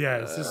 Oh yeah,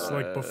 is this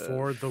like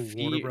before the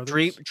Warner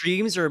Brothers?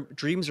 Dreams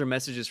are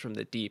messages from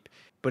the deep,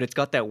 but it's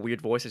got that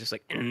weird voice. It's just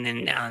like,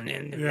 and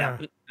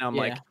I'm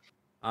like,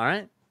 all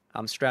right,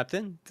 I'm strapped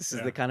in. This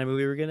is the kind of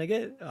movie we're gonna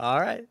get. All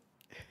right.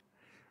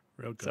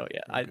 Real good. So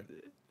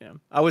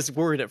I was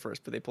worried at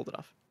first, but they pulled it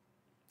off.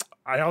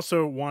 I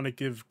also want to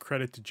give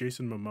credit to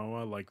Jason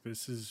Momoa. Like,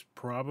 this is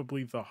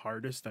probably the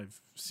hardest I've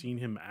seen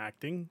him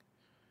acting.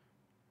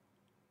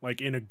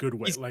 Like, in a good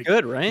way. He's like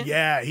good, right?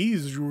 Yeah,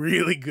 he's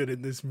really good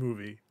in this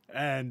movie.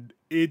 And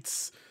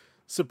it's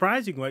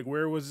surprising. Like,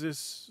 where was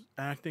this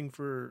acting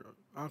for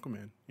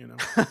Aquaman, you know?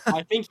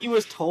 I think he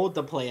was told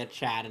to play a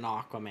Chad in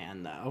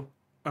Aquaman, though.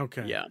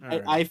 Okay. Yeah.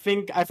 Right. I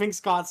think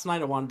Scott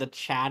Snyder wanted the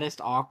chattest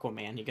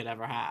Aquaman he could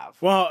ever have.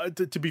 Well,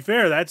 to be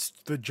fair, that's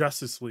the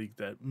Justice League,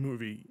 that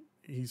movie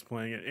he's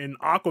playing it. In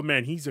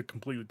Aquaman, he's a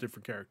completely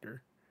different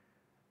character.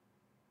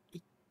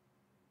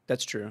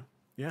 That's true.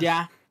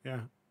 Yeah.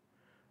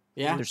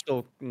 They're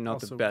still not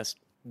Also the best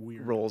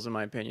weird roles, in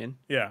my opinion.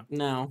 Yeah.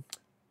 No.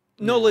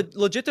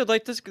 Legit.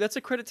 Like this, that's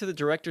a credit to the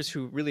directors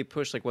who really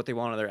push like what they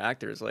want of their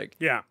actors. Like,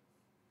 Yeah.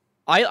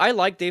 I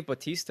like Dave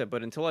Bautista,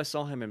 but until I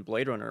saw him in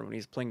Blade Runner when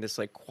he's playing this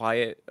like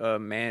quiet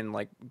man,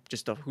 like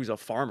who's a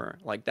farmer,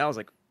 like that was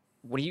like,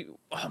 what do you?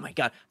 Oh my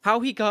god, how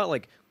he got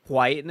like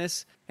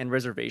quietness and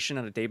reservation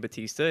out of Dave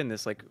Bautista in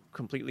this like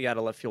completely out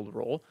of left field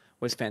role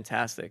was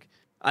fantastic.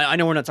 I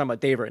know we're not talking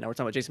about Dave right now, we're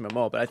talking about Jason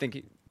Momoa, but I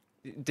think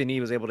Denis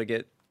was able to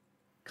get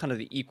kind of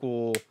the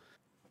equal,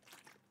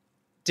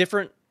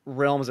 different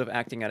realms of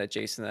acting out of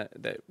Jason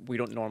that we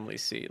don't normally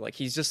see. Like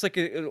he's just like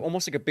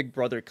almost like a big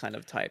brother kind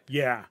of type.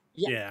 Yeah,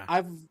 Yeah, yeah.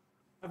 I've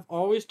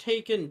always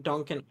taken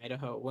Duncan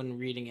Idaho when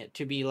reading it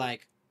to be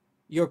like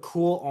your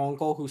cool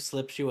uncle who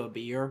slips you a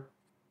beer.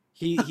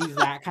 He's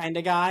that kind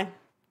of guy,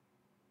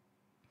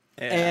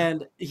 Yeah.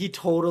 and he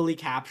totally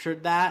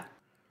captured that.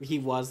 He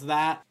was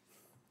that,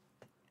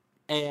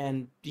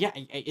 and yeah,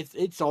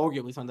 it's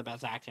arguably some of the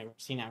best acting I've ever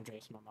seen out of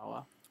Jason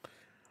Momoa.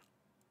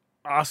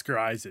 Oscar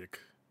Isaac.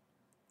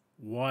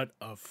 What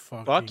a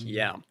Fuck fucking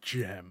yeah.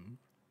 gem.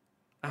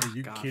 Are Ah,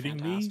 you God, kidding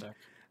fantastic. me?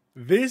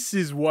 This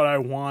is what I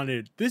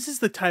wanted. This is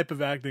the type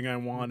of acting I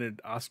wanted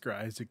Oscar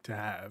Isaac to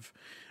have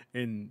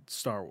in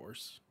Star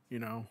Wars, you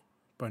know?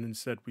 But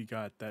instead we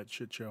got that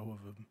shit show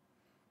of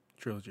a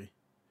trilogy.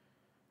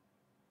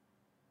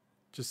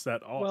 Just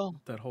that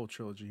whole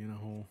trilogy in a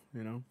whole,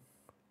 you know?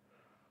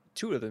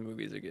 Two of the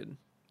movies are good.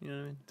 You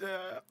know what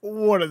I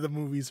mean? One of the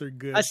movies are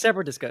good. A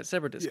separate discussion.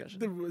 Separate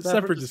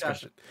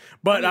discussion.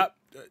 But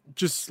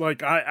just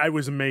like I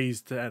was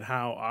amazed at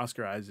how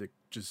Oscar Isaac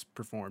just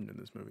performed in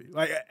this movie.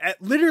 Like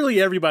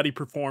literally everybody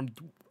performed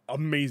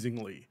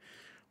amazingly.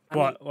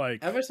 But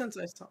like ever since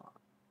I saw,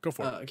 go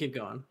for it. Keep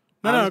going.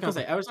 No, I was gonna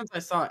say, ever since I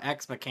saw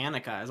Ex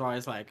Mechanica, I was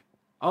always like,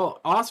 oh,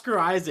 Oscar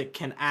Isaac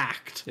can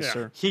act. Yes,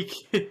 sir.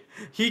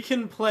 He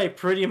can play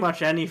pretty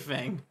much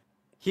anything.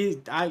 He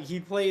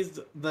plays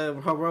the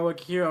heroic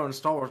hero in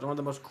Star Wars, one of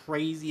the most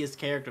craziest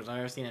characters I've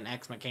ever seen in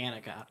Ex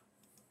Mechanica.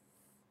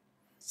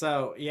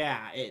 So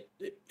yeah,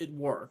 it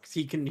works.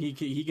 He can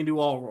do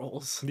all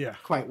roles. Yeah,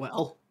 quite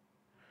well.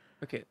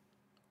 Okay,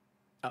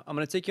 I'm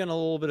gonna take you on a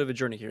little bit of a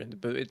journey here,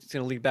 but it's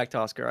gonna lead back to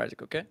Oscar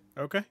Isaac. Okay.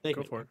 Okay.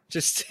 Go for it.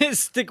 Just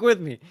stick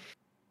with me.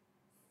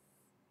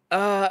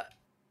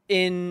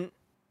 In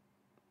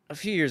a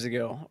few years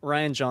ago,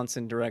 Ryan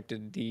Johnson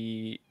directed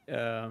the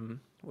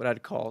what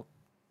I'd call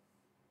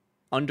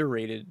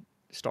underrated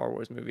Star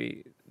Wars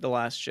movie, The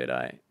Last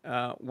Jedi,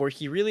 where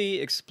he really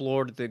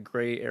explored the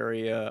gray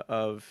area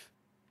of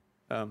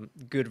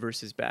good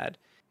versus bad,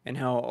 and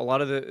how a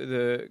lot of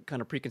the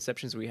kind of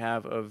preconceptions we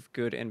have of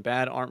good and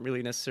bad aren't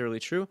really necessarily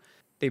true.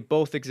 They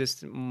both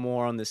exist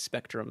more on this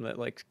spectrum, that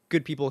like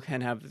good people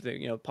can have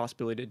the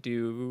possibility to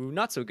do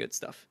not so good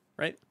stuff,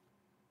 right?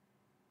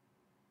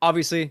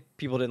 Obviously,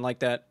 people didn't like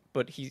that,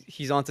 but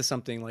he's onto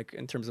something like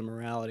in terms of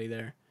morality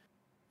there.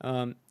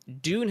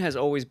 Dune has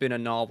always been a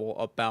novel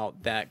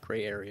about that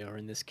gray area, or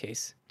in this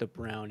case, the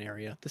brown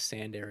area, the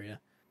sand area,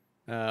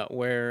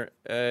 where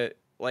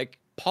like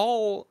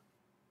Paul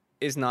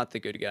is not the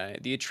good guy.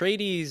 The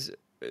Atreides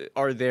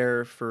are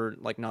there for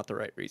like not the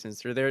right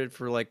reasons. They're there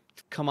for like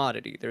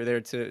commodity. They're there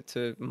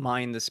to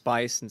mine the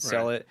spice and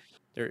sell it.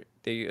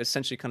 They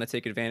essentially kind of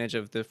take advantage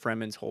of the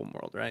Fremen's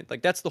homeworld, right?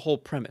 Like that's the whole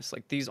premise.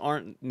 Like these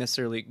aren't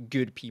necessarily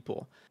good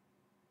people.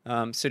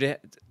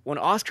 When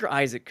Oscar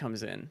Isaac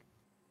comes in,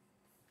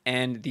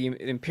 and the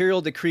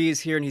Imperial decree is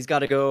here, and he's got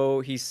to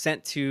go. He's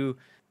sent to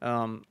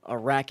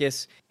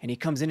Arrakis, and he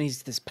comes in, and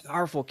he's this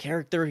powerful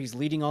character. He's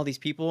leading all these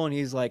people, and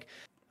he's like,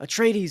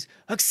 Atreides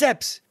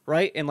accepts,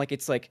 right? And like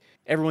it's like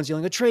everyone's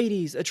yelling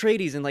Atreides,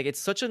 Atreides, and like it's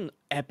such an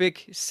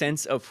epic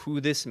sense of who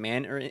this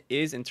man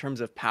is in terms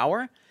of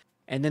power.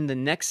 And then the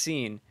next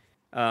scene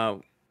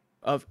of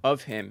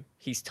him,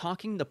 he's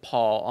talking to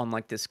Paul on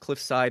like this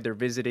cliffside. They're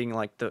visiting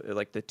like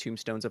the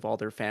tombstones of all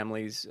their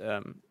families.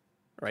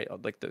 Right,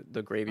 like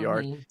the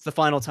graveyard. Mm-hmm. It's the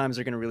final times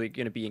they're gonna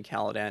be in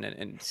Caladan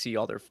and see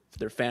all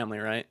their family,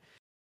 right?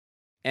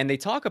 And they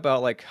talk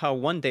about like how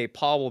one day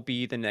Paul will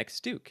be the next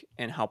Duke,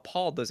 and how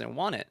Paul doesn't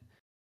want it.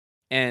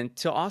 And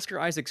to Oscar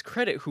Isaac's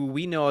credit, who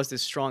we know as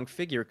this strong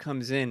figure,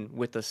 comes in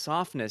with the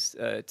softness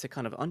to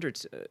kind of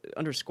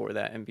underscore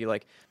that and be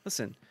like,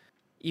 listen,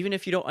 even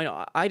if you don't,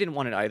 I didn't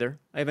want it either.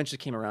 I eventually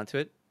came around to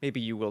it. Maybe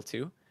you will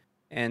too.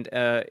 And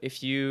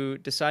if you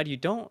decide you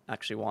don't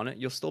actually want it,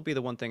 you'll still be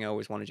the one thing I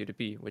always wanted you to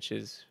be, which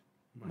is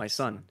my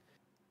son.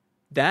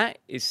 That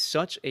is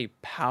such a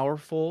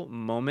powerful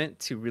moment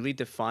to really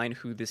define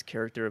who this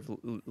character of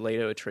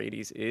Leto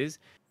Atreides is.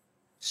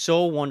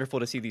 So wonderful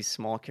to see these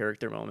small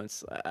character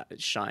moments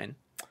shine.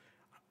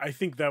 I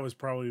think that was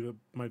probably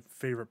my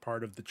favorite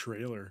part of the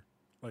trailer.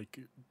 Like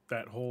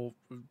that whole,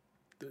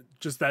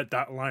 just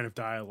that line of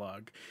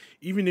dialogue.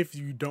 Even if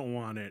you don't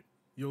want it,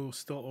 you'll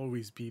still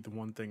always be the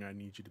one thing I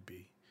need you to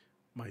be,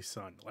 my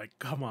son. Like,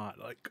 come on.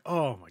 Like,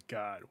 oh my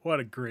God. What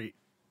a great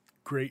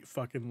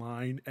fucking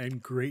line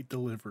and great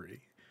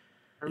delivery.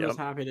 I'm just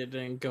happy they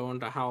didn't go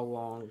into how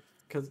long,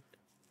 because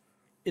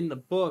in the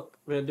book,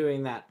 they're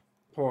doing that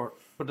part,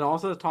 but it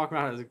also talking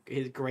about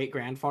his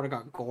great-grandfather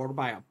got gored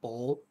by a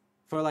bull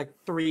for like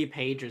 3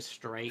 pages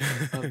straight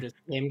of just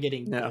him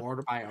getting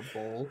gored by a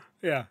bull.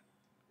 Yeah.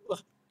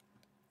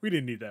 We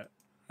didn't need that.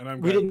 and I'm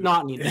We glad did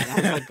not need that.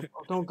 I was like,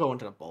 "Oh, don't go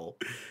into the bowl."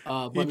 he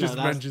But no, just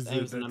mentions that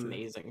it. was an That's it.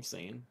 amazing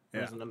scene. It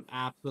Yeah. was an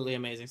absolutely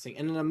amazing scene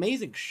and an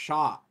amazing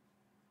shot.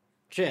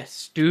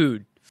 Just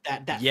Dude.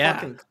 that Yeah.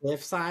 fucking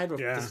cliffside with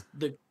Yeah.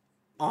 the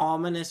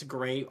ominous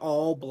gray,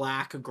 all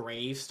black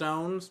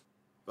gravestones.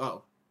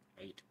 Oh,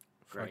 great,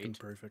 Fucking great.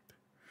 perfect.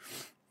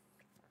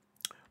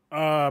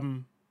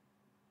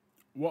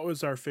 What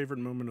was our favorite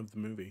moment of the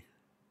movie?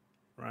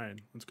 Ryan,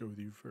 let's go with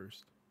you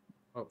first.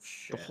 Oh The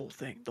shit. whole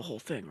thing. The whole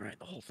thing, right?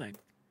 The whole thing.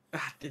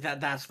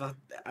 That's the.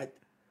 The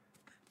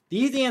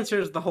easy answer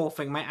is the whole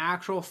thing. My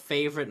actual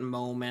favorite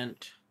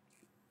moment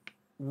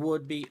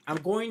would be I'm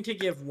going to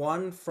give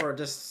one for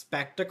the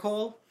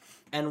spectacle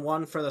and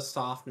one for the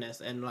softness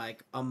and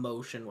like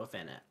emotion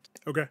within it.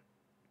 Okay.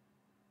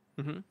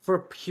 For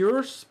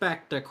pure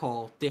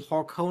spectacle, the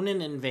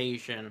Harkonnen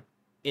invasion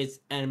is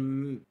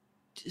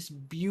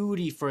just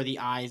beauty for the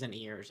eyes and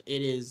ears.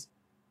 It is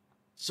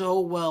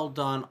so well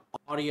done,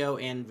 audio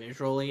and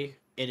visually.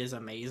 It is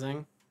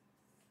amazing.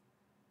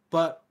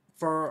 But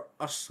for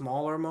a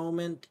smaller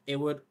moment, it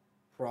would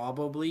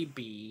probably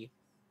be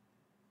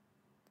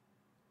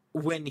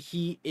when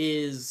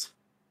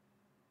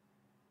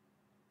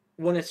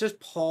when it's just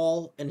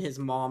Paul and his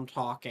mom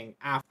talking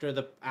after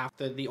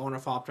the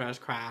ornithopter has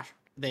crashed.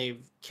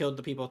 They've killed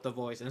the people with the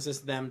voice, and it's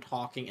just them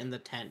talking in the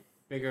tent,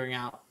 figuring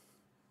out,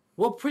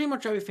 well, pretty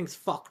much everything's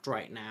fucked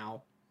right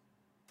now,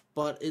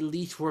 but at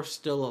least we're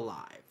still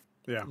alive.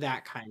 Yeah.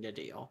 That kind of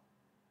deal.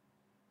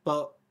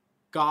 But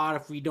God,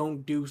 if we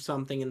don't do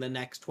something in the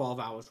next 12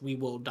 hours, we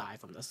will die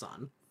from the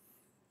sun.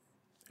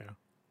 Yeah.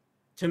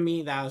 To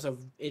me, that was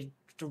it's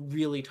a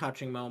really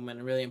touching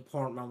moment, a really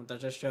important moment that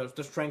just shows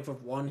the strength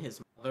of one,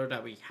 his mother,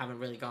 that we haven't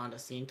really gotten to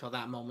see until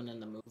that moment in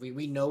the movie.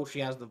 We know she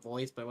has the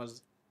voice, but it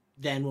was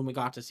then when we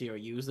got to see her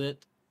use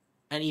it.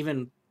 And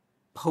even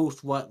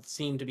post what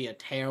seemed to be a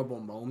terrible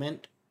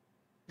moment,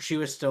 she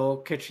was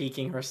still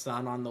critiquing her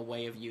son on the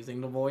way of using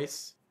the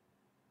voice.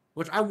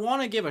 Which I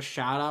want to give a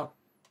shout out.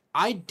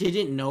 I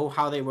didn't know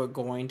how they were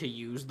going to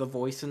use the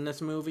voice in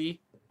this movie,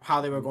 how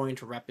they were going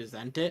to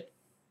represent it.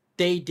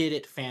 They did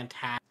it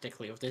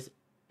fantastically with this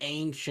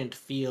ancient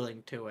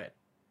feeling to it.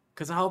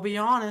 Because I'll be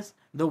honest,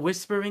 the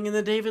whispering in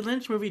the David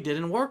Lynch movie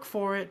didn't work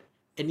for it.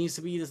 It needs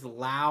to be this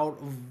loud,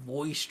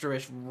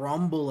 boisterous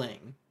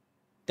rumbling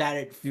that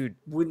it Dude.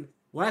 when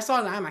I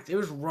saw it in IMAX, it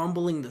was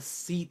rumbling the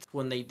seats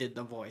when they did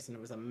the voice, and it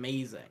was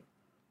amazing.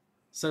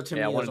 So to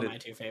Yeah, me, those are my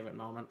two favorite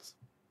moments.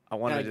 I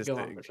wanted to just Go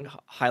on, Christian.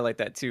 highlight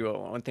that too.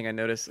 One thing I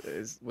noticed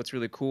is what's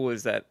really cool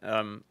is that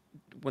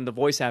when the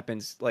voice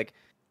happens, like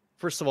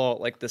first of all,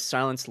 like the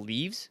silence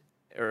leaves,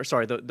 or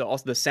sorry,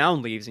 also the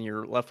sound leaves, and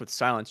you're left with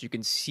silence. You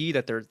can see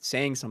that they're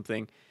saying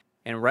something,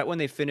 and right when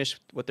they finish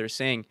what they're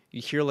saying,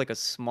 you hear like a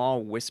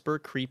small whisper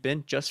creep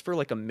in, just for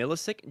like a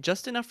millisecond,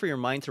 just enough for your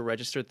mind to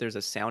register that there's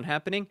a sound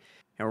happening.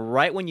 And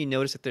right when you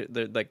notice that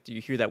they're like, you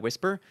hear that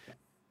whisper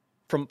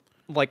from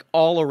like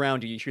all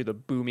around you, you hear the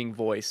booming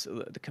voice,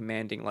 the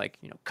commanding, like,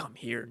 come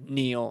here,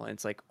 kneel. And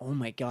it's like, oh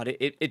my God,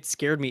 it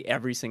scared me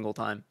every single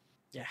time.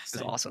 Yeah, It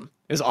was awesome.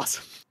 It was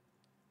awesome.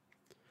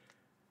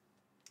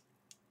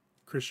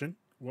 Christian,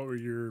 what were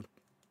your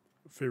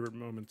favorite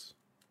moments?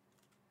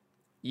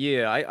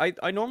 Yeah,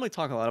 I normally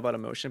talk a lot about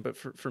emotion, but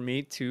for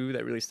me, two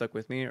that really stuck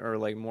with me are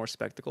like more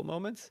spectacle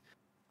moments.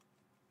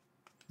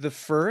 The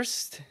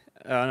first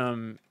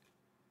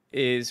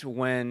is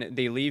when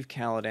they leave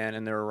Caladan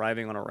and they're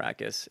arriving on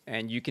Arrakis,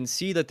 and you can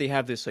see that they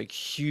have this like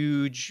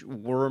huge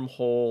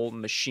wormhole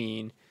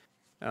machine.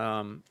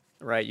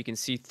 Right, you can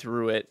see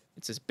through it.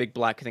 It's this big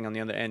black thing on the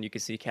other end. You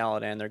can see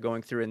Caladan. They're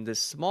going through, and this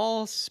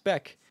small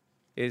speck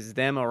is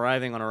them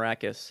arriving on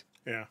Arrakis.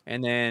 Yeah.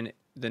 And then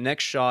the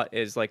next shot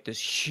is like this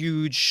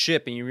huge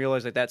ship, and you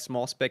realize that that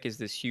small speck is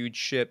this huge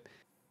ship,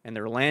 and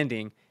they're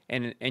landing,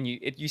 and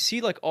you see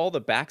like all the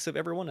backs of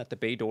everyone at the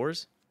bay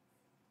doors,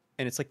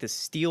 and it's like this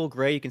steel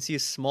gray. You can see a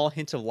small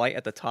hint of light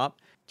at the top,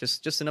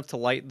 just enough to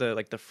light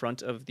the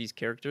front of these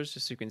characters,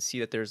 just so you can see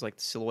that there's like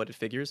silhouetted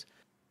figures.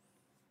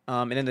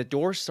 And then the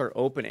doors start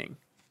opening,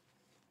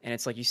 and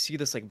it's like you see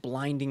this like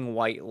blinding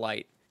white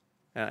light,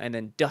 and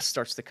then dust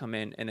starts to come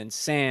in, and then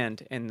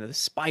sand, and the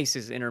spice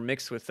is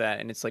intermixed with that,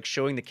 and it's like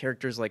showing the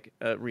characters like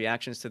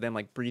reactions to them,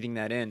 like breathing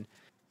that in,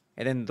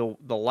 and then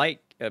the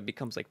light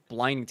becomes like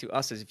blinding to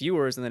us as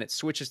viewers, and then it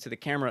switches to the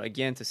camera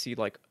again to see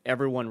like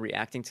everyone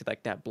reacting to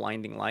like that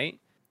blinding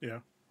light. Yeah.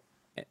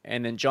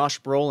 And then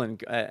Josh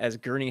Brolin as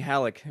Gurney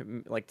Halleck,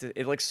 like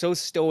it like so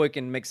stoic,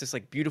 and makes this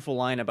like beautiful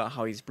line about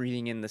how he's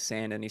breathing in the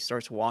sand, and he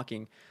starts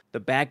walking. The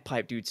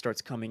bagpipe dude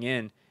starts coming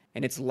in,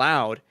 and it's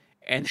loud,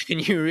 and then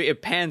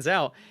it pans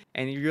out,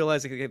 and you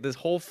realize like, this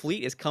whole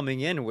fleet is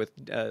coming in with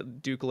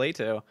Duke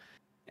Leto,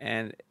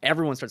 and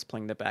everyone starts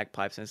playing the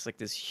bagpipes, and it's like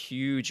this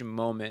huge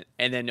moment.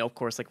 And then of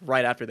course, like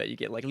right after that, you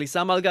get like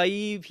Lissam Al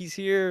Gaib, he's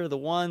here, the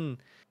one.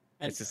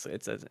 And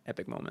It's an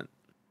epic moment.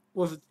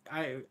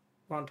 I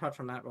want to touch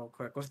on that real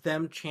quick. With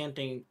them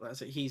chanting,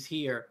 he's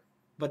here,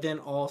 but then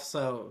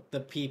also the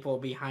people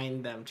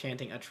behind them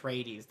chanting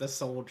Atreides, the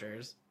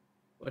soldiers,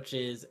 which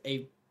is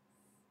a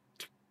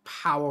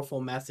powerful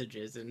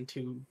messages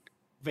into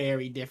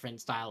very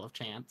different style of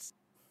chants.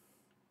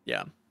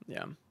 Yeah,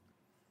 yeah.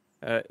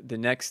 The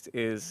next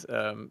is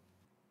the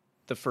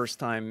first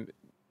time.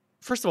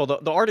 First of all,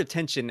 the art of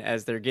tension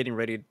as they're getting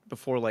ready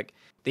before like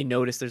they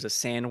notice there's a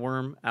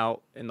sandworm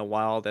out in the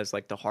wild as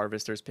like the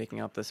harvester's picking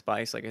up the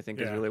spice. Like I think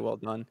is Yeah. really well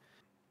done.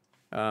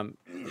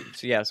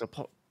 So yeah, so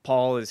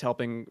Paul is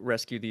helping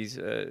rescue these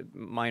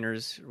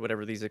miners,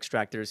 whatever these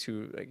extractors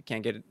who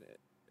can't get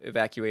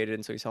evacuated,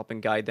 and so he's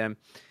helping guide them.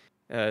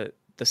 The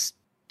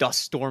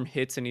dust storm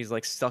hits and he's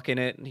like stuck in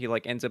it, and he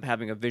like ends up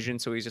having a vision,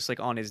 so he's just like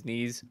on his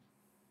knees.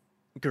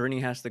 Gurney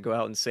has to go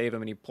out and save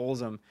him, and he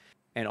pulls him.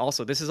 And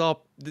also, this is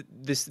all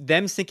this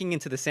them sinking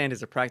into the sand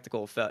is a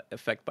practical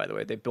effect, by the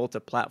way. They built a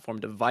platform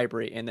to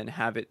vibrate and then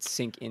have it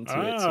sink into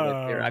it, so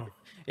that they're Oh.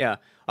 yeah.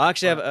 I'll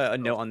actually have That's a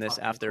so note on this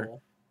fucking after,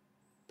 cool.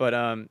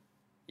 but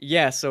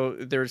yeah. So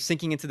they're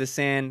sinking into the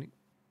sand.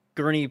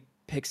 Gurney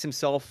picks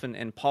himself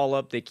and Paul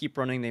up. They keep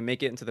running. They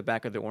make it into the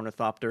back of the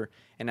ornithopter,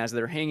 and as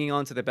they're hanging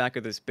on to the back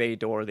of this bay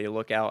door, they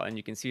look out and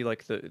you can see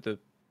like the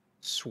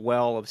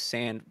swell of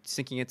sand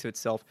sinking into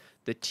itself.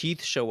 The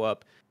teeth show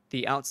up.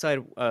 The outside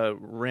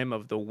rim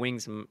of the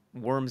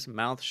worm's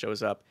mouth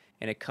shows up,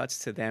 and it cuts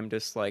to them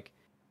just like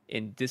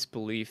in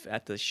disbelief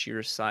at the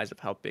sheer size of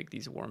how big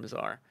these worms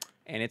are.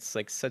 And it's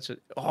like such a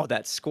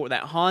that score,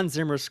 that Hans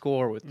Zimmer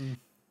score with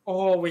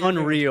Oh, we haven't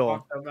even unreal.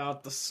 talked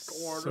about the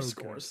score. So The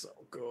score good. is so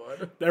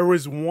good. There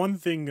was one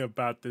thing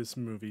about this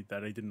movie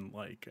that I didn't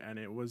like, and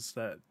it was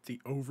that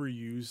the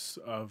overuse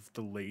of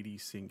the lady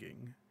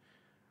singing.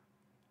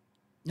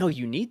 No,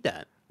 you need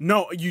that.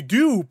 No, you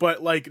do,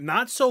 but like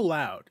not so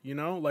loud, you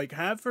know? Like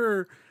have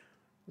her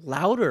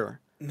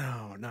Louder.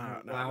 No,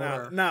 Not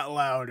louder. not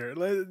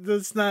louder.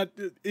 That's not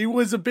it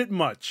was a bit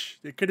much.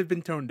 It could have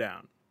been toned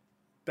down.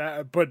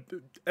 But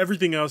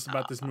everything else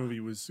about this movie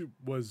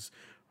was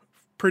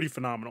pretty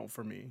phenomenal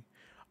for me.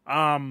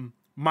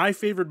 My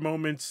favorite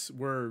moments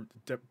were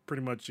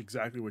pretty much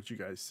exactly what you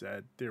guys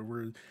said. There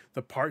were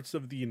the parts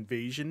of the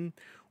invasion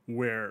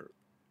where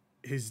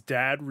his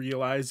dad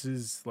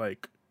realizes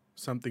like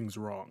something's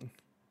wrong,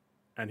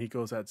 and he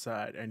goes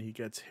outside and he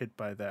gets hit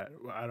by that.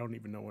 I don't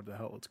even know what the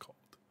hell it's called.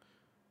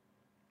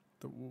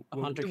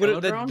 Hunter What- killer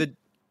the- drone? the-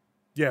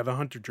 Yeah, the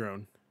hunter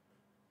drone.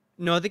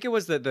 no, I think it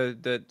was the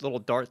little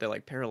dart that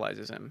like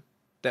paralyzes him.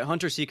 That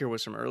Hunter Seeker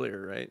was from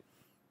earlier, right? I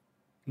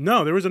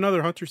No, there was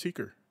another hunter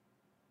seeker.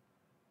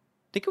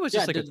 think it was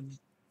Yeah, just like a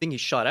thing he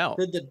shot out.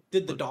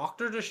 Did the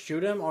doctor just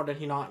shoot him, or did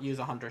he not use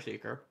a hunter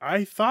seeker?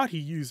 I thought he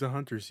used a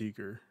hunter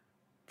seeker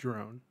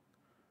drone.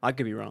 I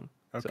could be wrong.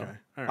 Okay, So,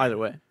 all right. either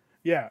way.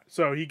 Yeah,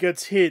 so he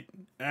gets hit,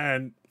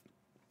 and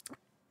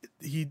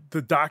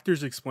the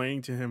doctor's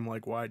explaining to him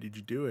like, why did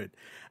you do it?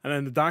 And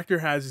then the doctor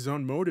has his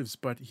own motives,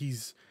 but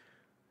he's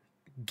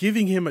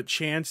giving him a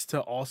chance to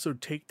also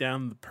take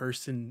down the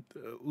person,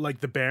 like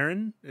the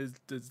Baron. Is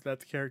that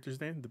the character's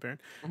name? The Baron.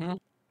 Mhm.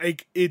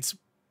 Like it's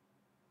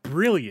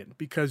brilliant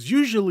because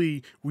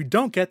usually we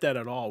don't get that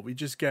at all. We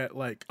just get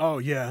like, oh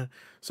yeah,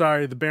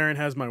 sorry, the Baron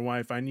has my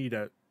wife. I need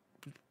a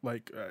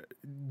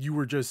you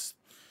were just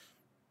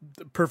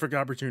the perfect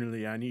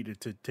opportunity. I needed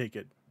to take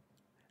it,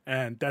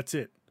 and that's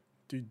it.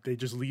 Dude, they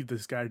just leave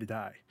this guy to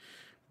die.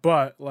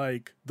 But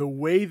like the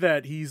way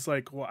that he's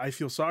like, well, I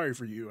feel sorry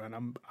for you,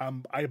 and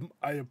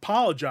I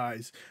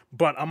apologize,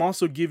 but I'm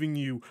also giving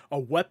you a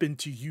weapon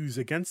to use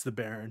against the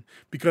Baron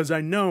because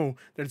I know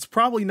that it's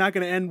probably not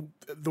going to end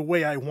the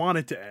way I want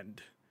it to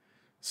end.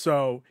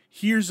 So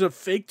here's a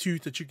fake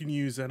tooth that you can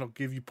use that'll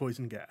give you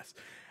poison gas.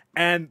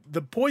 And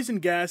the poison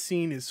gas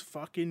scene is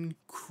fucking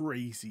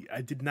crazy.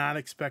 I did not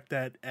expect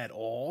that at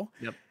all.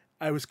 Yep.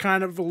 I was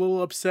kind of a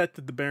little upset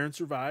that the Baron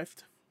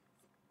survived.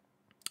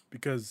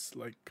 Because,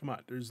 like, come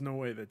on, there's no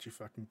way that you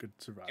fucking could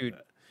survive Dude,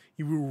 that.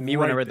 You were Me,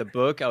 when I right read the there.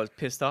 book, I was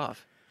pissed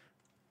off.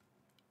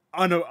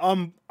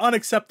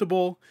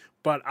 Unacceptable,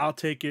 but I'll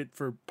take it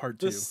for part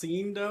The two.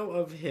 scene though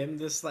of him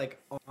just like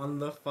on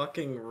the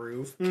fucking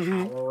roof,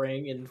 Mhm.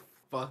 cowering in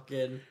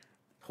fucking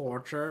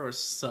torture was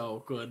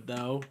so good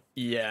though.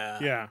 Yeah.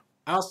 Yeah,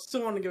 I also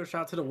still want to give a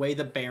shout out to the way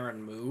the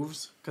Baron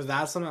moves, because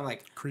that's something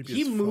like Creepy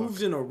he as fuck.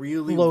 moves in a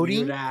really Floating?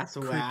 weird ass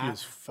way. Creepy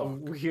as fuck. A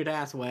weird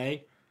ass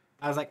way.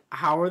 I was like,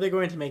 how are they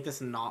going to make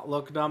this not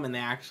look dumb? And they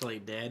actually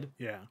did.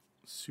 yeah,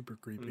 super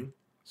creepy, Mhm.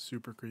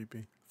 super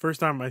creepy. First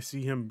time I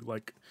see him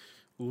like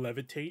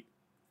levitate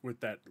with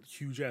that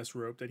huge ass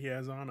rope that he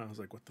has on, I was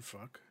like, what the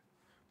fuck?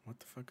 What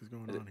the fuck is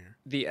going on here?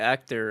 The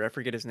actor, I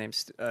forget his name.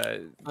 He's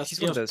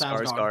one of the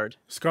Skarsgård. Skarsgård.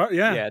 Scar,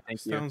 yeah, Yeah,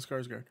 thank you. Stellan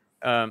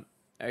Skarsgård.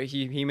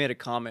 He made a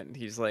comment.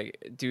 He's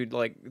like, dude,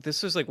 like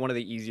this was like one of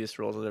the easiest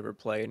roles I've ever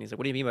played. And he's like,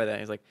 what do you mean by that?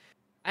 He's like,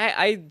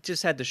 I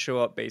just had to show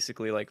up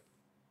basically. Like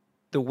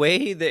the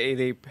way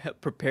they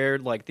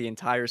prepared like the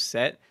entire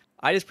set.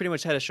 I just pretty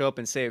much had to show up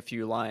and say a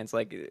few lines.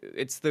 Like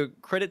it's the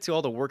credit to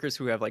all the workers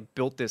who have like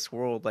built this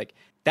world. Like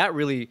that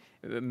really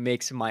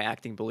makes my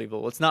acting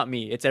believable. It's not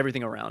me. It's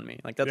everything around me.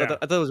 Like that, Yeah.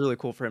 I thought it was really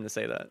cool for him to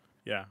say that.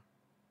 Yeah.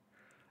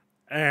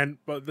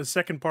 But the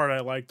second part I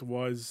liked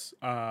was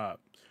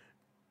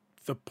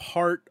the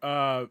part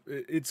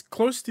it's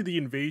close to the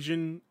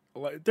invasion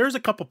there's a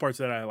couple parts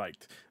that I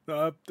liked.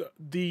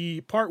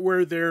 The part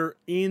where they're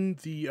in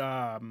the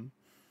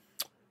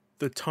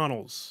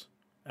tunnels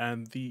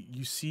and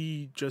you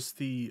see just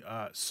the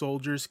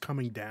soldiers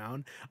coming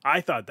down.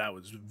 I thought that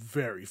was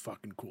very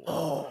fucking cool.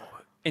 Oh,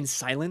 in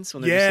silence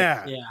when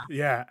they're just like,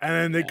 Yeah, and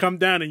then they Yeah. come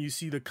down and you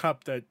see the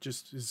cup that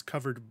just is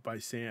covered by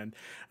sand,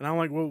 and I'm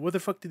like, well, where the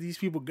fuck did these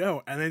people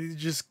go? And then they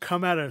just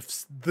come out of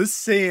the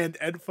sand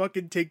and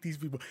fucking take these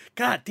people.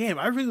 God damn,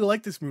 I really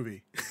like this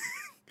movie.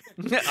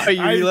 Are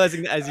you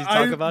realizing that as you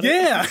talk about it?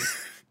 Yeah,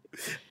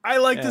 I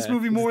like this Yeah,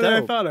 movie it's more than I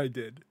dope. thought I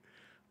did.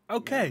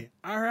 Okay,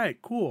 all right,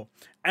 cool.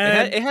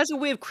 And It has a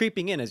way of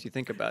creeping in as you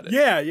think about it.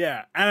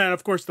 yeah. And then,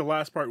 of course, the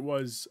last part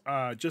was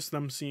just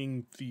them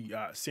seeing the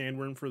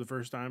sandworm for the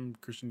first time.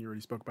 Christian, you already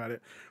spoke about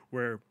it,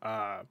 where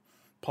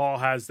Paul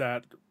has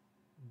that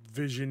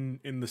vision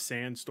in the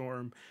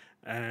sandstorm,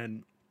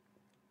 and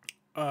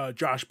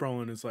Josh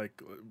Brolin is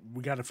like,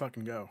 we gotta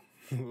fucking go.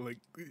 Like,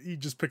 he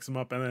just picks him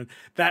up, and then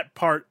that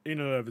part in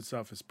and of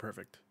itself is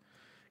perfect.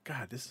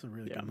 God, this is a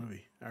really good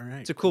movie. All right.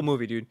 It's a cool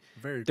movie, dude.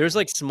 Very There's cool.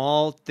 like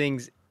small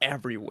things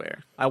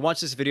everywhere. I watched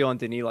this video on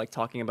Denis like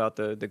talking about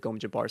the Gom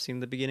Jabbar scene in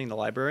the beginning, the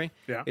library.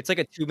 Yeah. It's like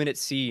a 2-minute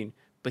scene,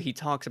 but he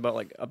talks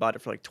about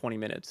it for like 20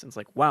 minutes. And it's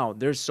like, wow,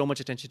 there's so much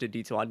attention to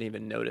detail I didn't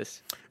even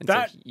notice until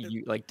That-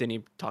 you like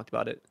Denis talked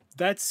about it.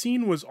 That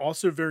scene was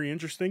also very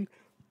interesting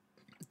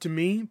to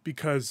me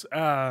because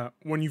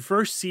when you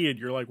first see it,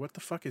 you're like, what the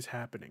fuck is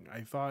happening?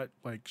 I thought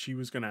like she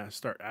was gonna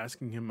start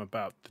asking him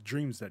about the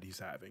dreams that he's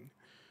having,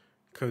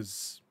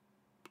 because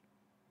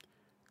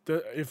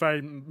if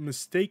I'm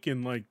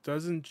mistaken, like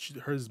doesn't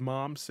his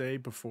mom say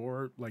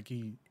before, like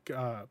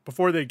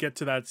before they get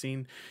to that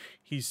scene,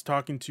 he's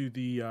talking to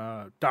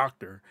the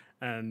doctor,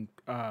 and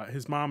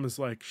his mom is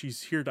like,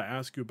 she's here to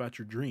ask you about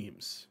your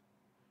dreams.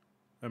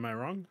 Am I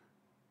wrong?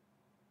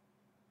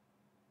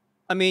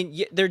 I mean,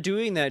 yeah, they're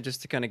doing that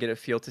just to kind of get a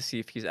feel to see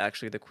if he's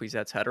actually the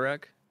Kwisatz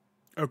Haderach,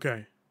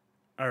 Okay,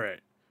 all right.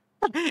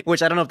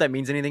 which I don't know if that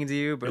means anything to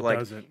you, but It like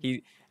doesn't.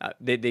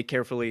 they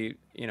carefully,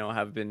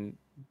 have been.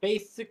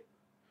 Basic.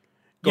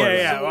 Go ahead,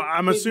 Yeah. Ryan. Well,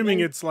 I'm Big assuming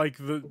thing- it's like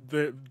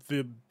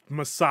the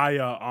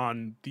Messiah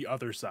on the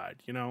other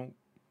side. You know,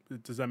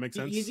 does that make The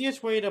sense?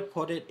 easiest way to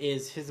put it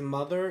is his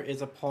mother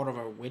is a part of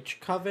a witch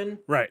coven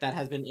Right. that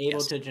has been able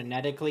Yes. to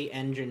genetically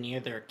engineer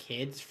their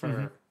kids for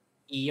Mhm.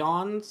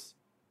 eons,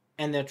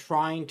 and they're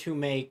trying to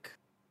make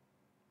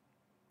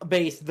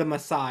base the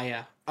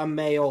Messiah a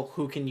male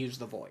who can use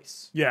the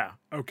voice. Yeah.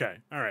 Okay.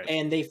 All right.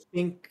 And they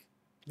think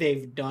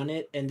they've done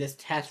it, and this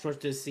test was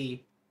to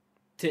see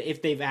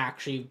if they've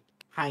actually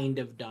kind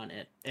of done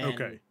it. And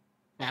Okay.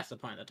 that's the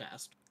point of the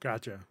test.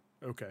 Gotcha.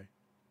 Okay.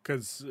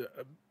 Because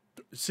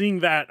seeing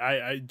that,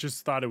 I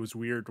just thought it was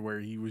weird where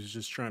he was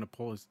just trying to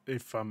pull his.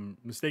 If I'm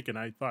mistaken,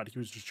 I thought he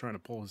was just trying to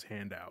pull his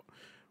hand out.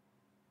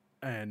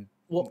 And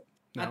Well,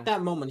 no. at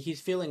that moment,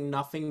 he's feeling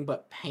nothing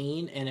but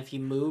pain, and if he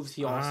moves,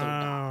 he also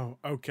dies.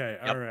 Oh, okay.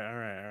 Yep. All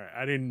right.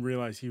 I didn't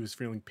realize he was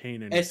feeling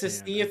pain in It's to his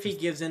hand. see I if he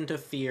just- gives in to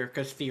fear,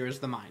 because fear is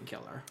the mind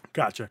killer.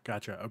 Gotcha.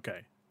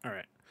 Okay. All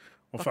right.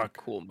 Well, Fucking fuck.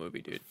 cool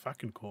movie, dude.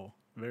 Fucking cool.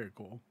 Very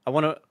cool. I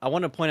want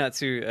to point out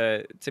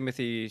too.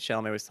 Timothy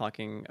Chalamet was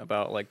talking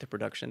about like the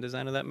production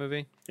design of that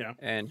movie. Yeah.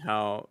 And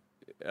how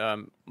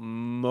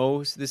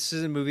this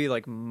is a movie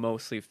like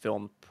mostly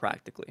filmed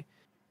practically.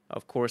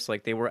 Of course,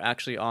 like they were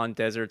actually on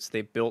deserts.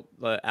 They built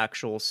the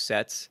actual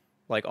sets.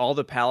 Like all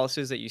the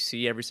palaces that you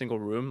see, every single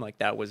room, like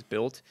that was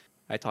built.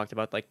 I talked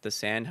about like the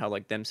sand, how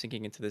like them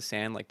sinking into the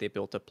sand, like they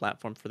built a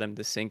platform for them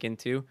to sink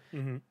into.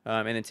 Mm-hmm.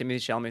 And then Timothy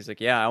Chalamet is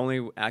like, yeah, I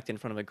only acted in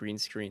front of a green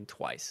screen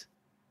twice.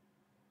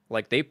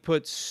 Like they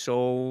put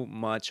so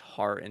much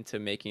heart into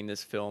making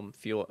this film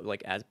feel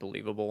like as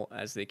believable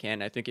as they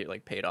can. I think it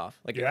like paid off.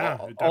 Like Yeah,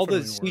 all, it all the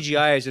definitely worked.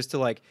 CGI is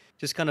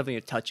just kind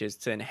of touches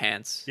to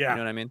enhance. Yeah. You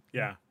know what I mean?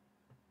 Yeah.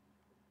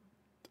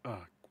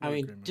 I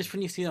mean, just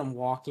when you see them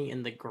walking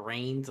in the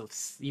grains of,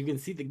 you can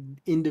see the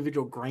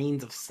individual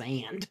grains of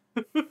sand.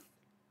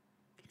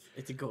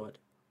 It's good.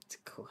 It's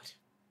good.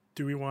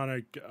 Do we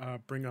want to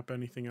bring up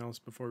anything else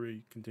before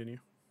we continue?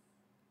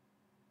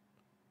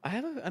 I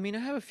have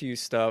a few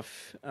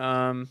stuff.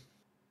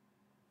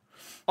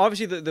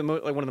 Obviously like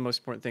one of the most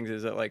important things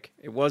is that like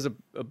it was a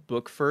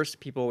book first.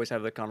 People always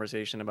have the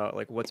conversation about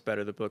like what's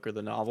better, the book or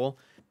the novel.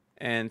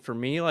 And for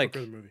me, like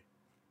Book or the movie?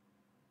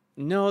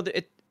 no,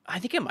 I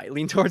think it might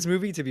lean towards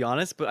movie, to be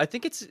honest, but I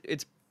think it's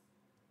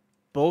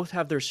both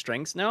have their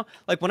strengths now.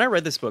 Like when I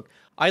read this book,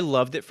 I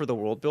loved it for the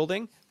world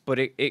building, but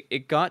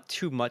it got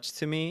too much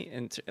to me,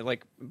 and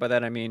like by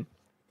that I mean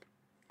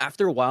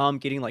after a while I'm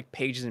getting like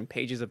pages and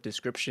pages of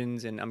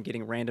descriptions, and I'm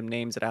getting random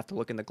names that I have to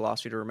look in the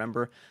glossary to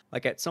remember.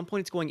 Like at some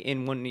point it's going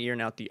in one ear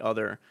and out the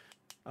other.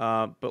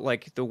 But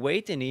like the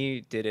way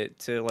Denis did it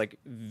to like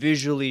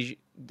visually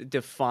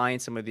define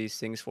some of these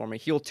things for me,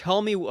 he'll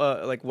tell me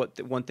like what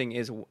one thing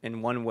is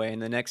in one way,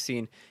 and the next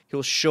scene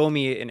he'll show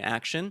me it in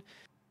action.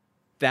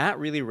 That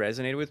really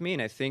resonated with me,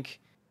 and I think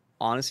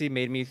honestly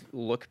made me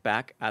look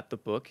back at the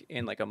book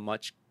in like a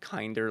much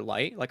kinder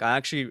light. Like I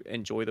actually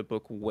enjoy the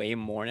book way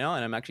more now,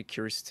 and I'm actually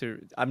curious to.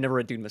 I've never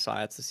read Dune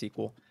Messiah; it's the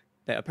sequel.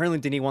 that apparently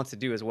Denis wants to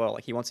do as well.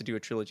 Like he wants to do a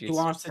trilogy. He It's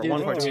wants to part do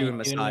one, part two, Dune,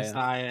 and Dune, Messiah.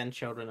 Messiah, and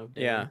Children of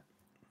Dune. Yeah.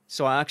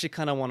 So I actually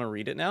kind of want to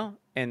read it now,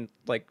 and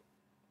like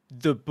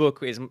the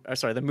book is,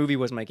 sorry, the movie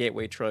was my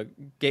gateway drug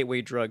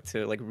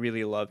to like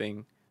really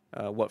loving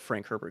what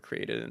Frank Herbert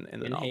created in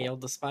the novel. Inhale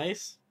the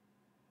spice.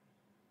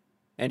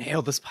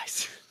 Inhale the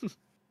spice.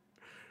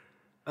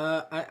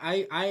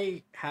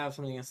 I have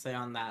something to say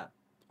on that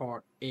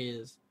part.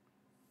 Is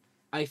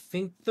I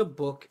think the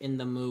book and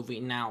the movie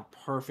now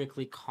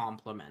perfectly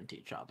complement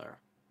each other.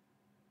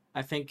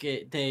 I think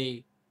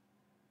they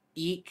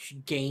each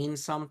gain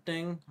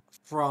something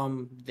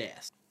from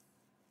this.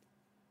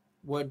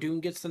 What Dune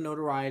gets the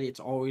notoriety it's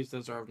always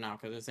deserved now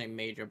because it's a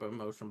major but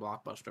motion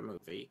blockbuster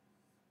movie,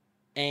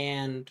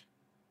 and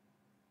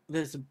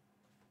this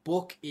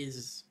book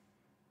is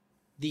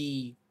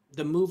the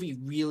movie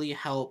really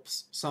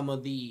helps some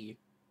of the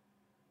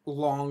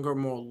longer,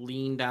 more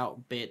leaned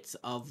out bits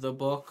of the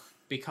book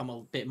become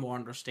a bit more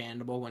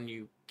understandable when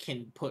you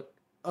can put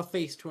a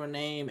face to a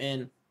name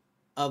and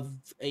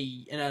an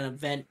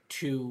event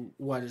to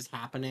what is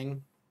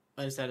happening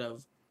instead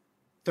of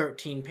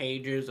 13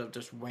 pages of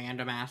just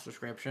random ass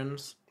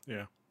descriptions.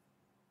 Yeah.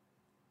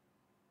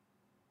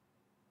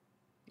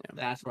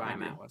 That's where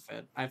I'm at with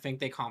it. I think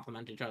they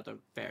complement each other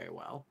very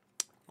well.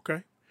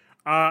 Okay.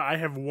 I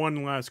have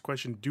one last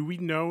question. Do we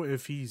know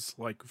if he's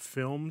like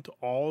filmed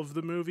all of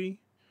the movie?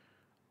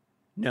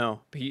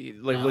 No, he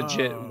like No.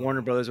 legit.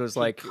 Warner Brothers was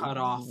like, Cut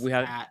off we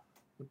have. at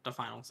the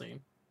final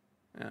scene.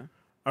 Yeah.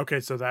 Okay,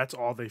 so that's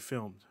all they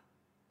filmed.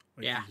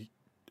 Like, Yeah.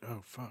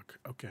 Oh fuck.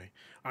 Okay.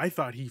 I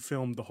thought he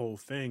filmed the whole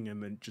thing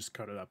and then just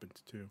cut it up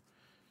into two.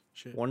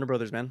 Shit. Warner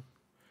Brothers, man.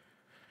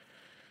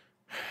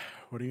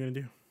 What are you gonna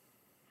do?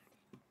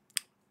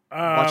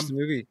 Watch the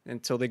movie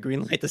until they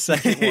greenlight the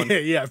second one.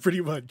 Yeah,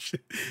 pretty much.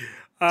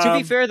 To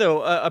be fair,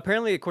 though,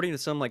 apparently, according to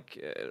some like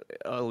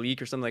a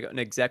leak or something, like an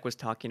exec was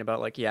talking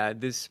about, like, yeah,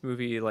 this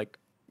movie like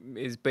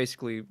is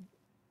basically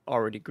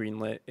already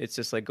greenlit. It's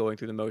just like going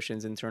through the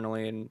motions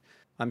internally, and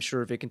I'm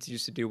sure if it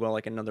continues to do well,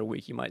 like another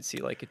week, you might see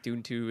like a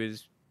Dune 2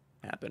 is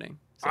happening.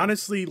 So.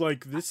 Honestly,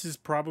 like this is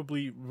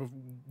probably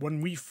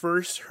when we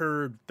first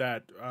heard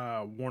that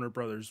Warner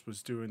Brothers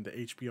was doing the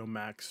HBO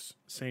Max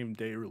same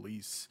day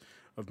release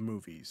of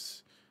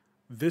movies.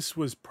 This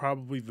was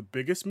probably the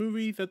biggest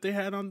movie that they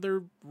had on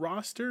their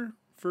roster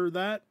for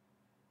that,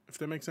 if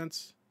that makes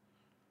sense.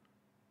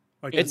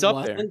 Like it's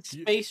up there.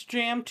 Space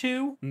Jam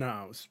 2?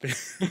 No,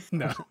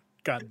 no,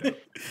 God damn.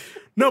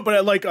 No,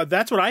 but like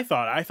that's what I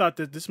thought. I thought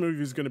that this movie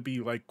was going to be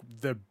like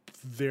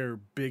their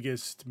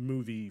biggest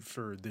movie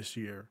for this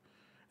year,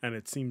 and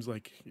it seems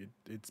like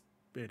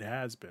it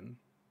has been.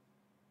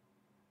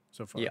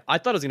 So far. Yeah, I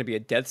thought it was gonna be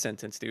a death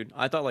sentence, dude.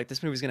 I thought like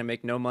this movie's gonna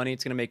make no money.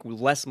 It's gonna make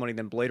less money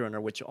than Blade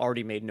Runner, which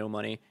already made no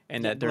money,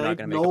 and that they're not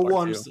gonna make a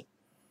part 2.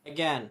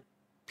 Again,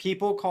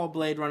 people call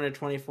Blade Runner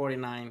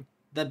 2049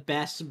 the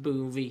best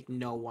movie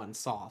no one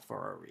saw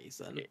for a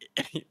reason.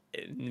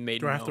 It made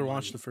Do I have no to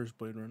watch money. the first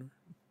Blade Runner?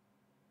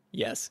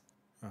 Yes.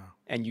 Oh.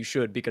 And you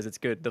should because it's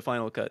good. The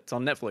final cut. It's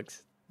on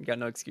Netflix. You got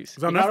no excuse.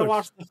 It's on You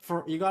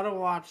Netflix. you gotta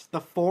watch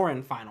the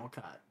foreign final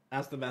cut.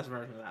 That's the best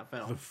version of that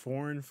film. The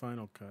foreign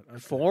final cut. Okay.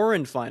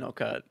 Foreign final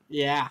cut.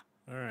 Yeah.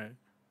 All right.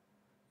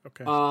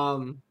 Okay.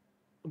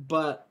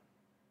 But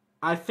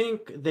I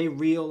think they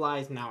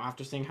realize now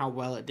after seeing how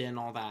well it did and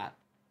all that,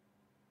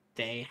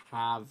 they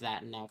have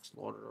that next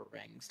Lord of the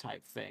Rings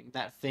type thing.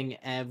 That thing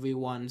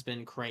everyone's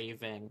been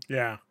craving.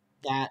 Yeah.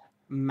 That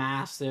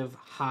massive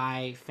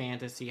high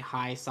fantasy,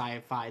 high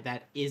sci-fi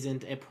that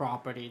isn't a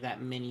property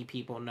that many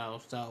people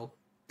know. So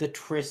the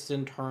twists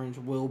and turns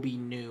will be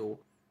new.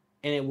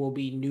 And it will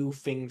be new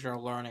things you're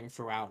learning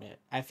throughout it.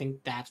 I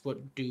think that's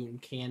what Dune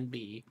can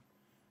be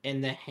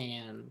in the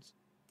hands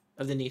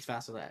of Denis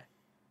Fassolet.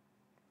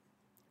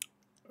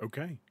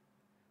 Okay.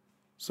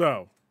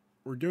 So,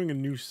 we're doing a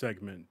new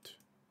segment.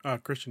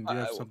 Cristian, do you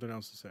have something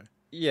else to say?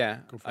 Yeah,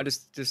 I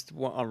just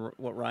want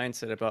what Ryan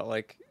said about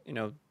like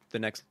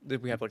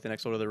we have like the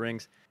next Lord of the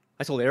Rings.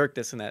 I told Eric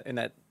this in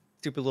that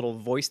stupid little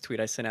voice tweet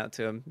I sent out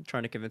to him,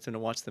 trying to convince him to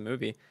watch the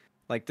movie.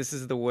 Like this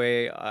is the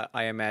way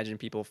I imagine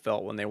people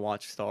felt when they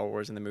watched Star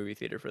Wars in the movie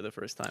theater for the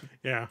first time.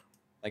 Yeah.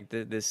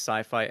 This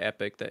sci-fi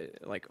epic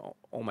that like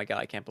oh my god,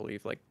 I can't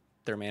believe like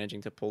they're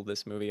managing to pull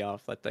this movie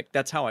off. Like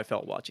that's how I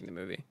felt watching the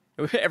movie.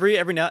 Every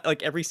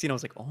scene I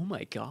was like, oh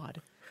my god.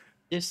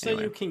 Just so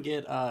you can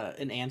get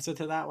an answer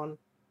to that one,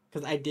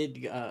 because I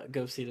did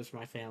go see this for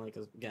my family,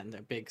 because again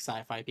they're big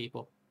sci-fi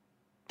people.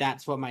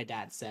 That's what my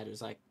dad said. It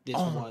was like this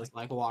was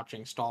like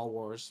watching Star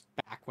Wars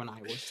back when I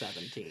was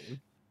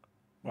 17.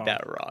 Wow.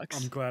 That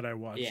rocks. I'm glad I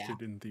watched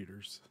it in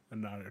theaters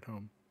and not at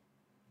home.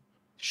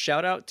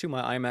 Shout out to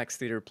my IMAX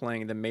theater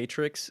playing the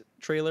Matrix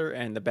trailer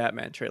and the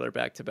Batman trailer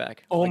back to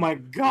back. Oh my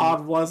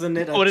god, wasn't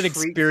it what a an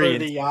treat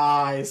experience. for the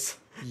eyes?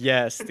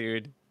 Yes,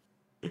 dude.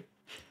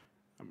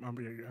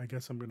 I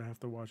guess I'm gonna have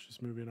to watch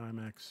this movie in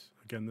IMAX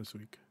again this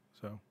week.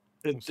 So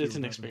It's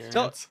an experience.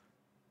 Tell us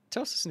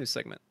this new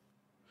segment.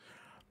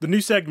 The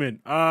new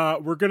segment.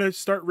 We're gonna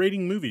start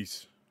ranking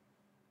movies.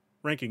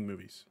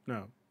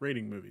 No,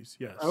 rating movies.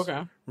 Yes.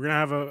 Okay. We're gonna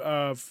have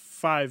a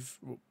 5.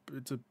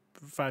 It's a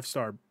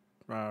 5-star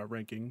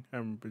ranking,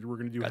 and we're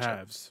gonna do Gotcha.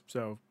 halves.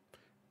 So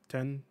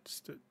 10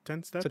 So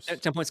steps.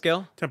 10-point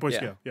scale. 10-point Yeah.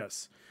 scale.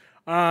 Yes.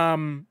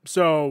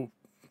 So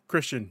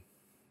Christian,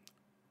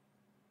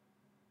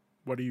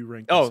 what do you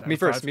rank this Oh, out me of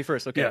first. 5? Me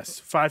first. Okay. Yes,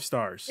 5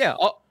 stars. Yeah.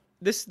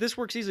 This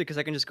works easily because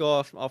I can just go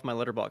off my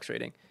letterbox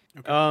rating.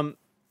 Okay.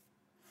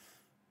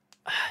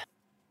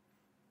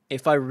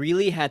 If I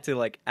really had to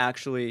like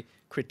actually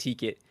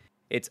critique it,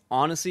 it's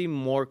honestly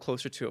more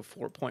closer to a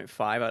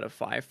 4.5 out of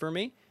 5 for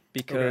me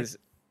because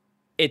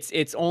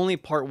it's only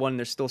part 1.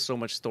 There's still so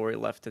much story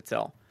left to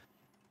tell.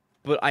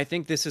 But I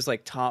think this is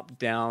like top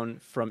down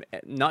from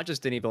not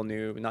just Denis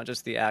Villeneuve, not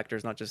just the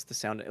actors, not just the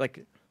sound,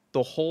 like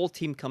the whole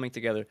team coming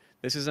together.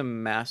 This is a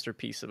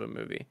masterpiece of a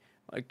movie.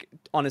 Like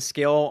on a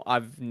scale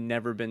I've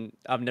never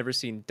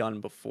seen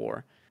done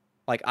before.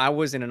 Like I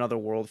was in another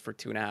world for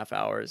 2.5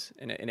 hours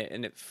and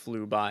it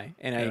flew by,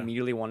 and I Yeah.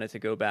 immediately wanted to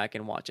go back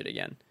and watch it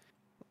again.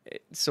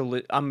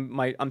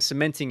 I'm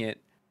cementing it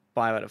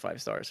 5 out of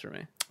 5 stars for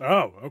me.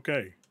 Oh,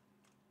 okay.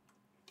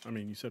 I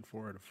mean, you said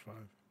 4 out of 5.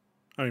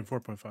 I mean,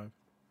 4.5.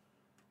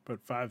 But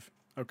 5.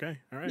 Okay.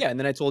 All right. Yeah, and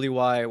then I told you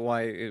why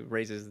it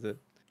raises the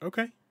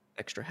Okay.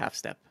 extra half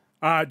step.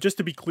 Just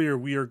to be clear,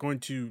 we are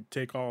going to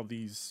take all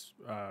these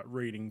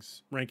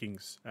rankings,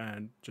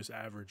 and just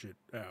average it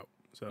out.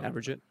 So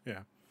Average it.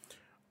 Yeah.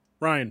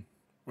 Ryan,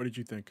 what did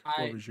you think?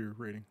 I- What was your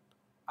rating?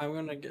 I'm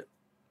gonna get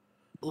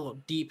a little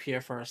deep here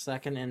for a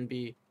second and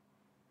be,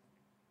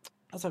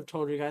 as I've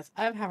told you guys,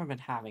 I haven't been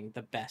having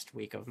the best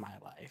week of my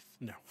life.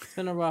 No. It's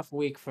been a rough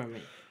week for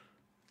me.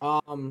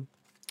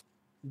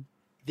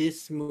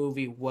 This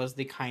movie was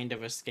the kind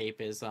of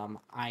escapism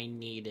I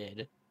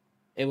needed.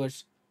 It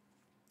was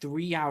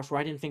 3 hours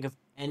where I didn't think of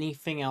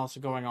anything else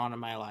going on in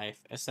my life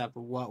except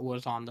what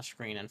was on the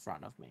screen in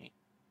front of me.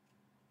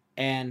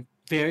 And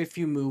very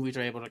few movies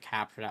are able to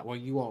capture that, where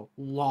you are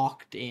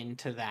locked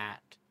into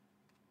that.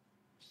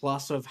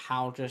 Plus of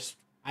how just,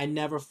 I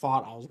never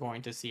thought I was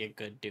going to see a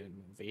good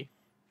Dune movie.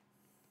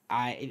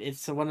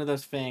 It's one of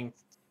those things,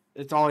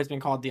 it's always been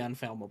called the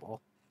unfilmable.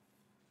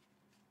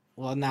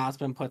 Well, now it's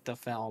been put to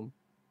film,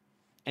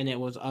 and it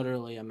was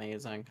utterly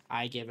amazing.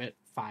 I give it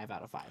 5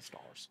 out of 5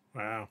 stars.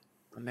 Wow.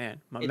 My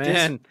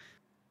man.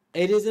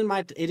 It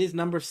is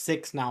number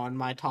 6 now in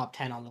my top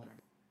 10 on the.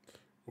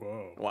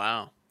 Whoa.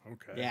 Wow.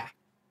 Okay. Yeah.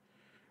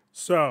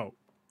 So,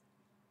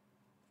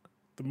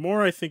 the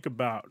more I think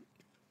about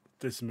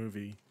this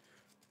movie,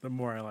 the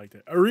more I liked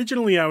it.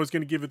 Originally, I was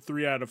going to give it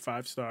 3 out of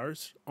 5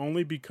 stars,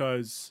 only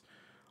because,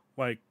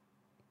 like,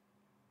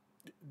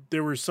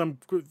 there were some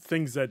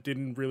things that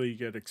didn't really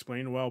get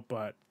explained well,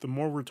 but the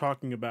more we're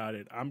talking about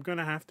it, I'm going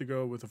to have to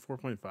go with a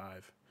 4.5.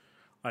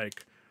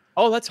 Like,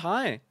 Oh, that's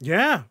high.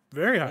 yeah,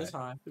 very high. It's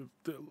high.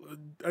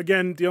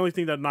 Again, the only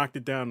thing that knocked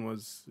it down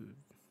was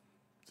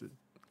the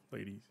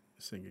lady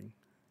singing.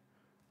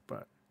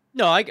 But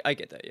No, I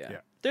get that. Yeah.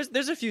 Yeah.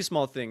 There's a few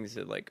small things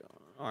that like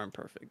aren't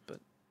perfect, but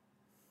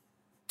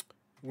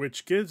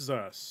which gives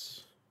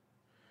us,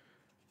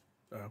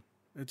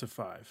 it's a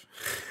 5.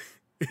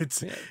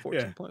 It's yeah,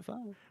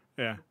 14.5.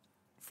 Yeah.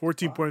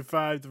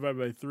 14.5 divided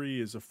by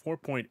 3 is a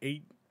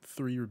 4.83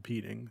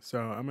 repeating.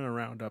 So I'm going to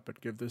round up and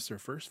give this their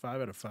first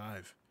 5 out of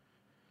 5.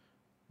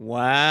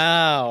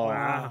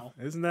 Wow.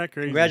 Isn't that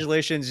crazy?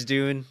 Congratulations,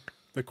 Dune.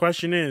 The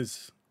question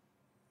is,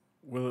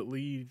 will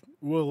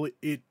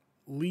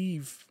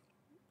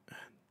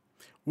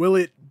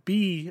it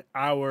be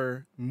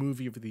our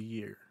movie of the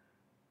year?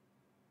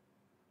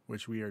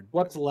 Which we are.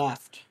 What's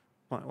left?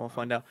 We'll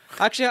find out.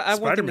 Actually, I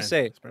wanted to Spider-Man.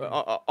 say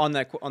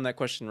Spider-Man. on that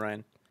question,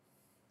 Ryan.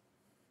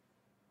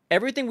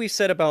 Everything we've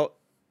said about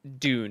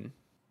Dune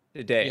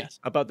today, Yes.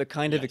 about the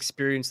kind of Yes.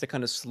 experience, the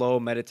kind of slow,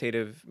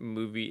 meditative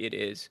movie it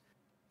is,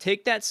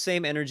 take that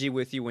same energy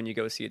with you when you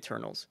go see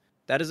Eternals.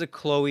 That is a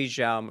Chloe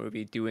Zhao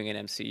movie doing an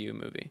MCU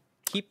movie.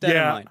 Keep that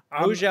in mind.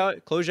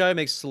 Chloe Zhao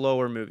makes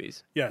slower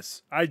movies.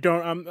 Yes,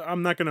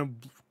 I'm not gonna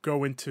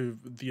go into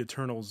the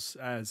Eternals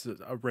as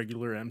a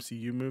regular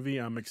MCU movie.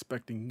 I'm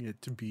expecting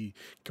it to be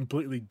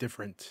completely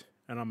different,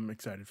 and I'm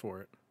excited for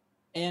it.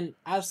 And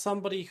as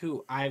somebody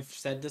who, I've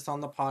said this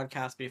on the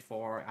podcast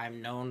before,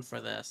 I'm known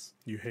for this.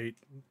 You hate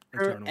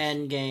After Eternals.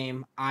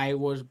 Endgame, I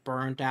was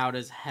burnt out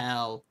as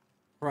hell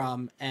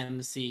from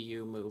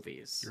MCU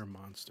movies. You're a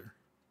monster.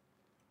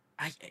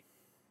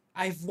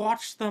 I've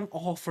watched them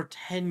all for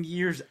 10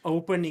 years.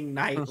 Opening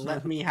night,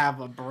 let me have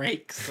a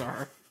break,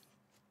 sir.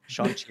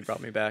 Shang-Chi brought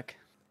me back.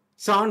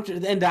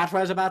 And that's what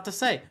I was about to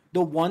say.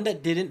 The one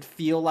that didn't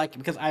feel like,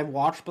 because I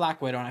watched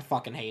Black Widow and I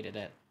fucking hated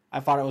it. I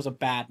thought it was a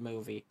bad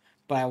movie.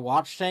 But I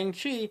watched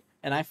Shang-Chi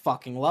and I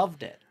fucking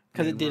loved it.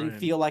 Because it didn't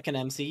feel like an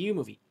MCU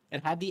movie.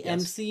 It had the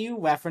MCU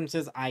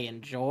references I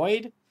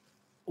enjoyed,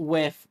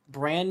 with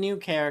brand new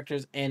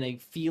characters and a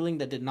feeling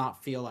that did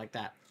not feel like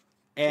that.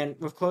 And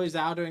with Chloe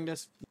Zhao doing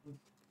this,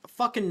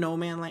 fucking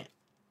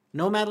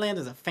Nomadland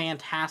is a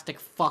fantastic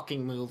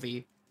fucking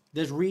movie.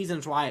 There's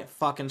reasons why it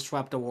fucking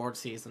swept award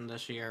season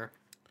this year.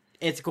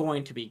 It's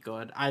going to be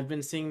good. I've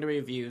been seeing the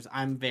reviews.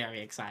 I'm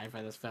very excited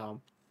for this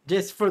film.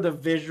 just for the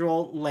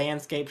visual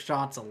landscape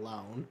shots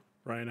alone.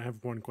 Ryan, I have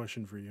one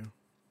question for you.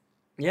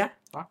 Yeah,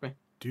 talk me.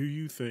 Do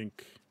you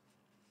think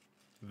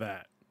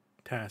that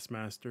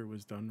Taskmaster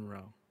was done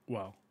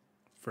well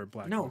for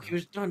Black No, Widow? he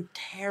was done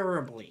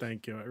terribly.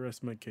 Thank you. I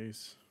rest my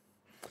case.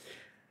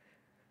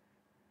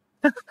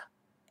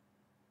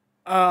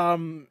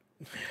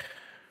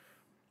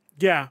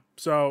 Yeah.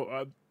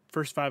 So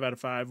first 5 out of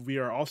 5. We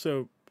are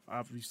also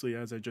obviously,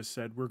 as I just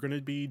said, we're going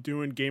to be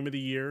doing Game of the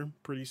Year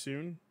pretty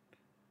soon,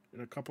 in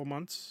a couple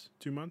months,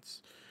 2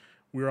 months.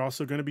 We're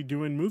also going to be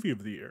doing Movie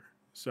of the Year.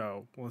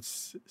 So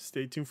let's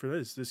stay tuned for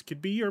this. This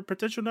could be your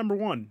potential number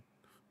one.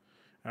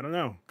 I don't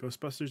know.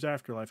 Ghostbusters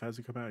Afterlife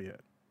hasn't come out yet.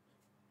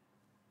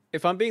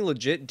 If I'm being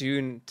legit,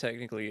 Dune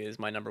technically is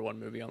my number one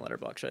movie on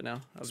Letterboxd right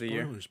now of the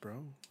year. Spoilers, bro.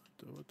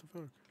 What the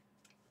fuck?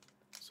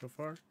 So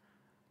far?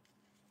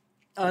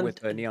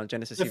 With Neon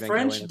Genesis the Evangelion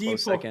French in a close depot.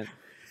 second.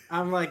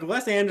 I'm like,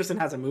 Wes Anderson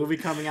has a movie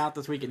coming out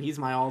this week, and he's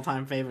my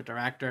all-time favorite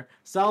director.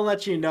 So I'll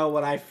let you know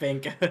what I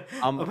think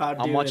about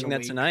Dune I'm watching in a that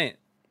week. tonight.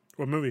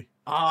 What movie?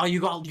 Oh,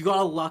 you got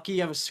a lucky.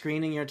 You have a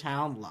screening in your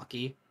town.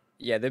 Lucky.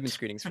 Yeah, they've been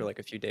screenings for like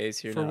a few days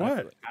here For now. what?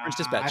 French I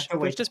Dispatch. have to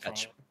French wait till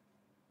Dispatch. Friday.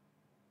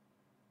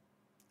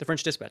 The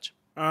French Dispatch.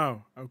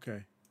 Oh,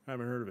 okay. I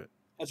haven't heard of it.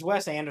 It's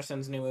Wes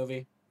Anderson's new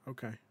movie.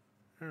 Okay.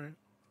 All right.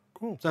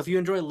 Cool. So if you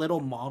enjoy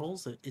little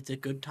models, it's a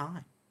good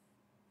time.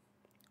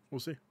 We'll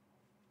see.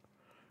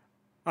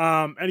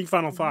 Any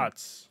final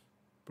thoughts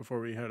before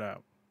we head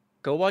out?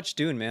 Go watch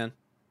Dune, man.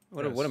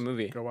 What Yes, a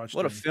movie. go watch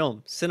What a Dune.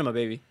 film. Cinema,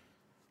 baby.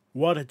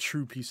 What a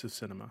true piece of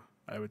cinema,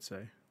 I would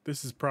say.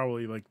 This is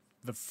probably like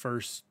the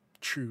first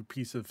true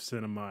piece of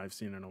cinema I've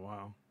seen in a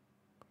while.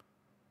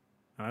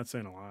 Now, that's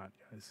saying a lot,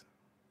 guys.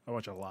 I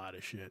watch a lot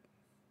of shit.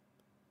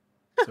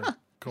 So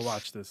go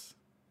watch this.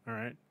 All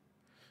right.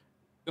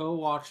 Go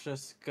watch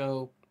this.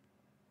 Go.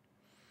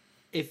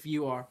 If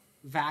you are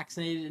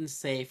vaccinated and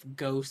safe,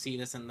 go see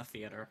this in the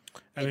theater.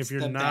 And It's if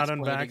you're the not best way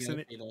to go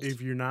unvaccinated, see this.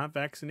 if you're not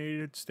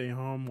vaccinated, stay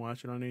home,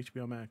 watch it on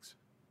HBO Max.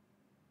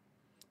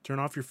 Turn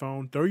off your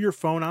phone. Throw your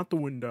phone out the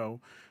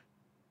window.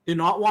 Do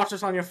not watch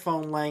this on your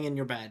phone laying in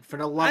your bed. For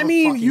the love I of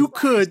mean, fucking you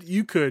Christ.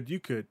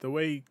 could. The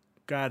way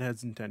God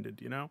has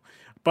intended, you know?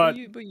 But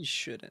you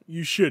shouldn't.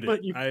 you shouldn't.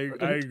 But you I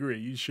shouldn't. agree.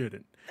 You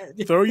shouldn't.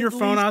 Throw your At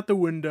phone least out the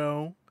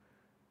window.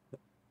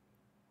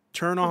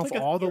 Turn off like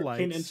a all the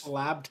 13-inch lights.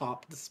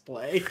 laptop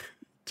display.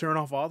 Turn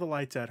off all the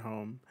lights at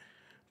home.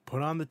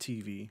 Put on the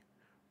TV.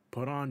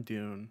 Put on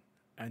Dune,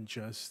 and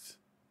just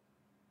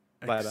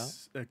Vibe out.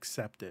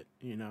 accept it.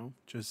 You know,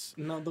 just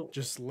No,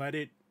 let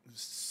it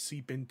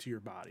seep into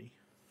your body.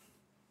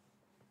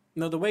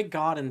 the way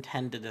God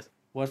intended it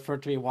was for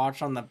it to be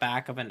watched on the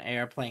back of an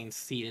airplane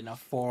seat in a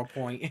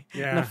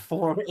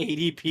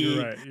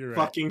 480p You're right.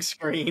 fucking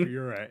screen.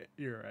 You're right.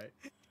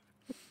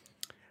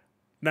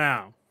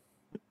 Now,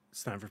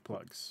 it's time for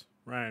plugs.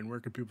 Ryan, where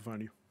can people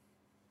find you?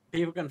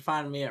 People can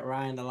find me at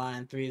Ryan the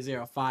Lion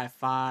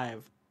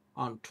 3055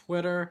 on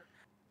Twitter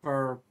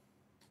for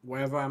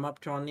wherever I'm up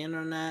to on the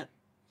internet,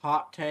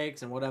 hot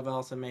takes, and whatever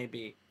else it may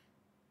be.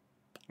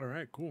 All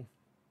right, cool.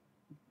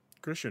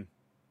 Christian,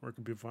 where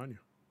can people find you?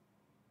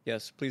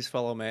 Yes, please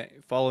follow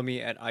me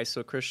at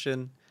ISO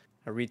Christian.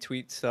 I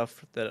retweet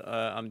stuff that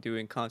I'm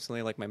doing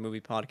constantly, like my movie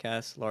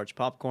podcast, Large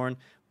Popcorn.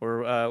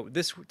 Or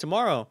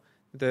tomorrow,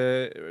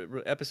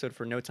 the episode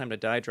for No Time to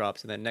Die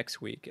drops, and then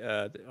next week,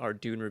 our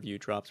Dune review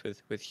drops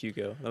with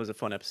Hugo. That was a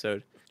fun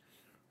episode.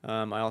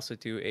 I also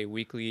do a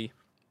weekly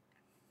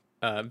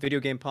video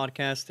game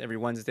podcast every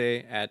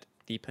Wednesday at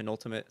the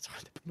penultimate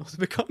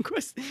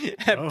conquest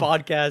at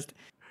podcast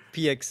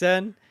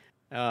PXN.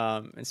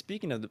 And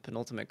speaking of the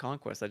penultimate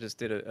conquest, I just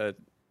did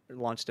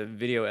launched a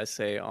video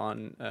essay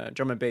on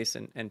drum and bass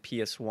and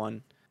PS1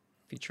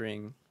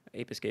 featuring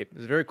Ape Escape. It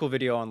was a very cool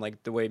video on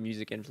like the way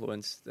music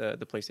influenced the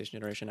PlayStation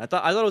generation. I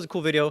thought it was a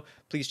cool video.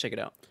 Please check it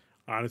out.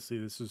 Honestly,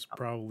 this is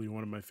probably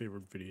one of my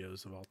favorite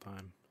videos of all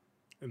time,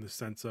 in the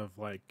sense of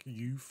like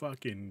you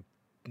fucking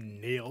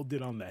nailed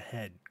it on the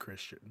head,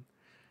 Christian.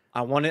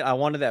 I wanted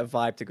that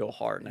vibe to go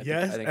hard. And I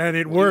think and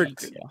it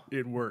worked.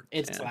 It worked.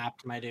 It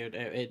slapped, my dude.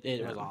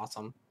 It was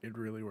awesome. It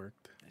really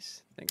worked.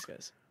 Nice. Thanks,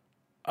 guys.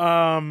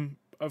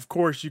 Of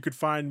course, you could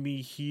find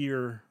me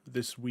here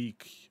this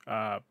week.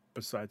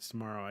 Besides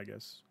tomorrow, I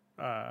guess.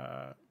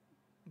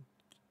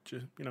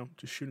 Just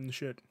shooting the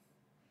shit,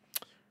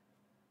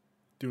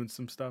 doing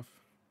some stuff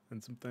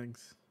and some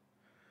things.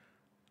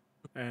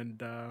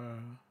 And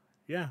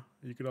yeah,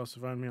 you could also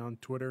find me on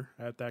Twitter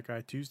at That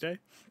Guy Tuesday.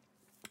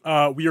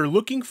 We are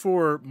looking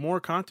for more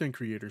content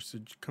creators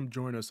to come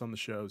join us on the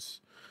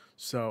shows.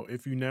 So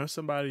if you know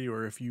somebody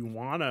or if you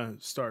want to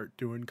start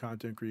doing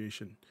content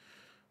creation,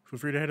 feel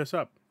free to hit us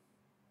up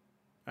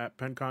at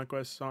Pen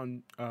Conquest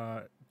on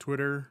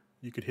Twitter.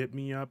 You could hit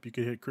me up. You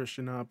could hit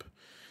Christian up.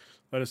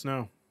 Let us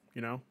know.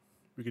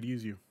 We could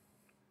use you.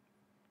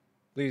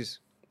 Please,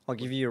 I'll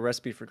give you a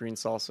recipe for green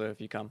salsa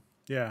if you come.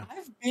 Yeah.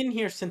 I've been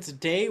here since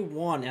day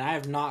one, and I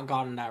have not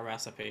gotten that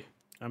recipe.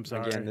 I'm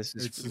sorry. Again, this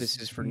It's is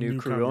just for new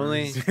crew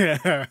only. newcomers.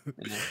 Yeah.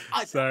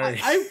 Yeah. Sorry.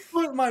 I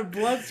put my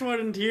blood, sweat,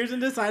 and tears in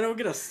this. I don't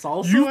get a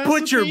salsa. You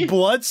put your recipe?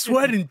 blood,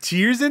 sweat, and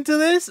tears into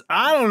this?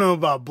 I don't know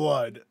about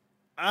blood.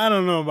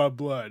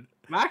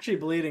 I'm actually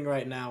bleeding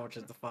right now, which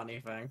is the funny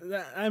thing.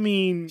 I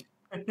mean,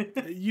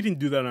 you didn't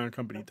do that on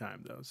company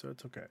time, though, so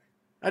it's okay.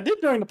 I did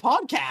during the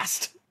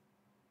podcast.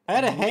 I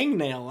had a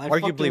hangnail. I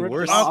Arguably fucking ripped it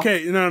worse. off.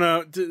 Okay,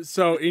 no.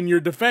 So, in your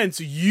defense,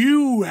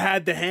 you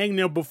had the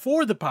hangnail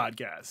before the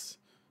podcast.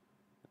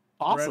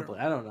 Possibly.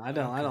 I don't know. I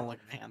don't look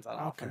at hands that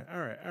Okay, often. all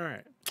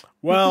right.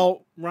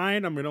 Well,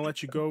 Ryan, I'm going to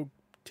let you go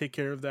take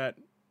care of that,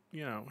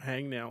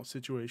 hangnail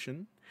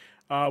situation.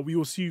 We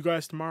will see you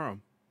guys tomorrow.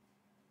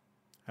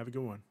 Have a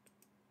good one.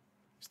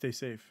 Stay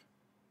safe.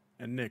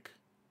 And Nick,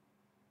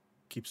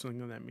 keep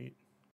slinging that meat.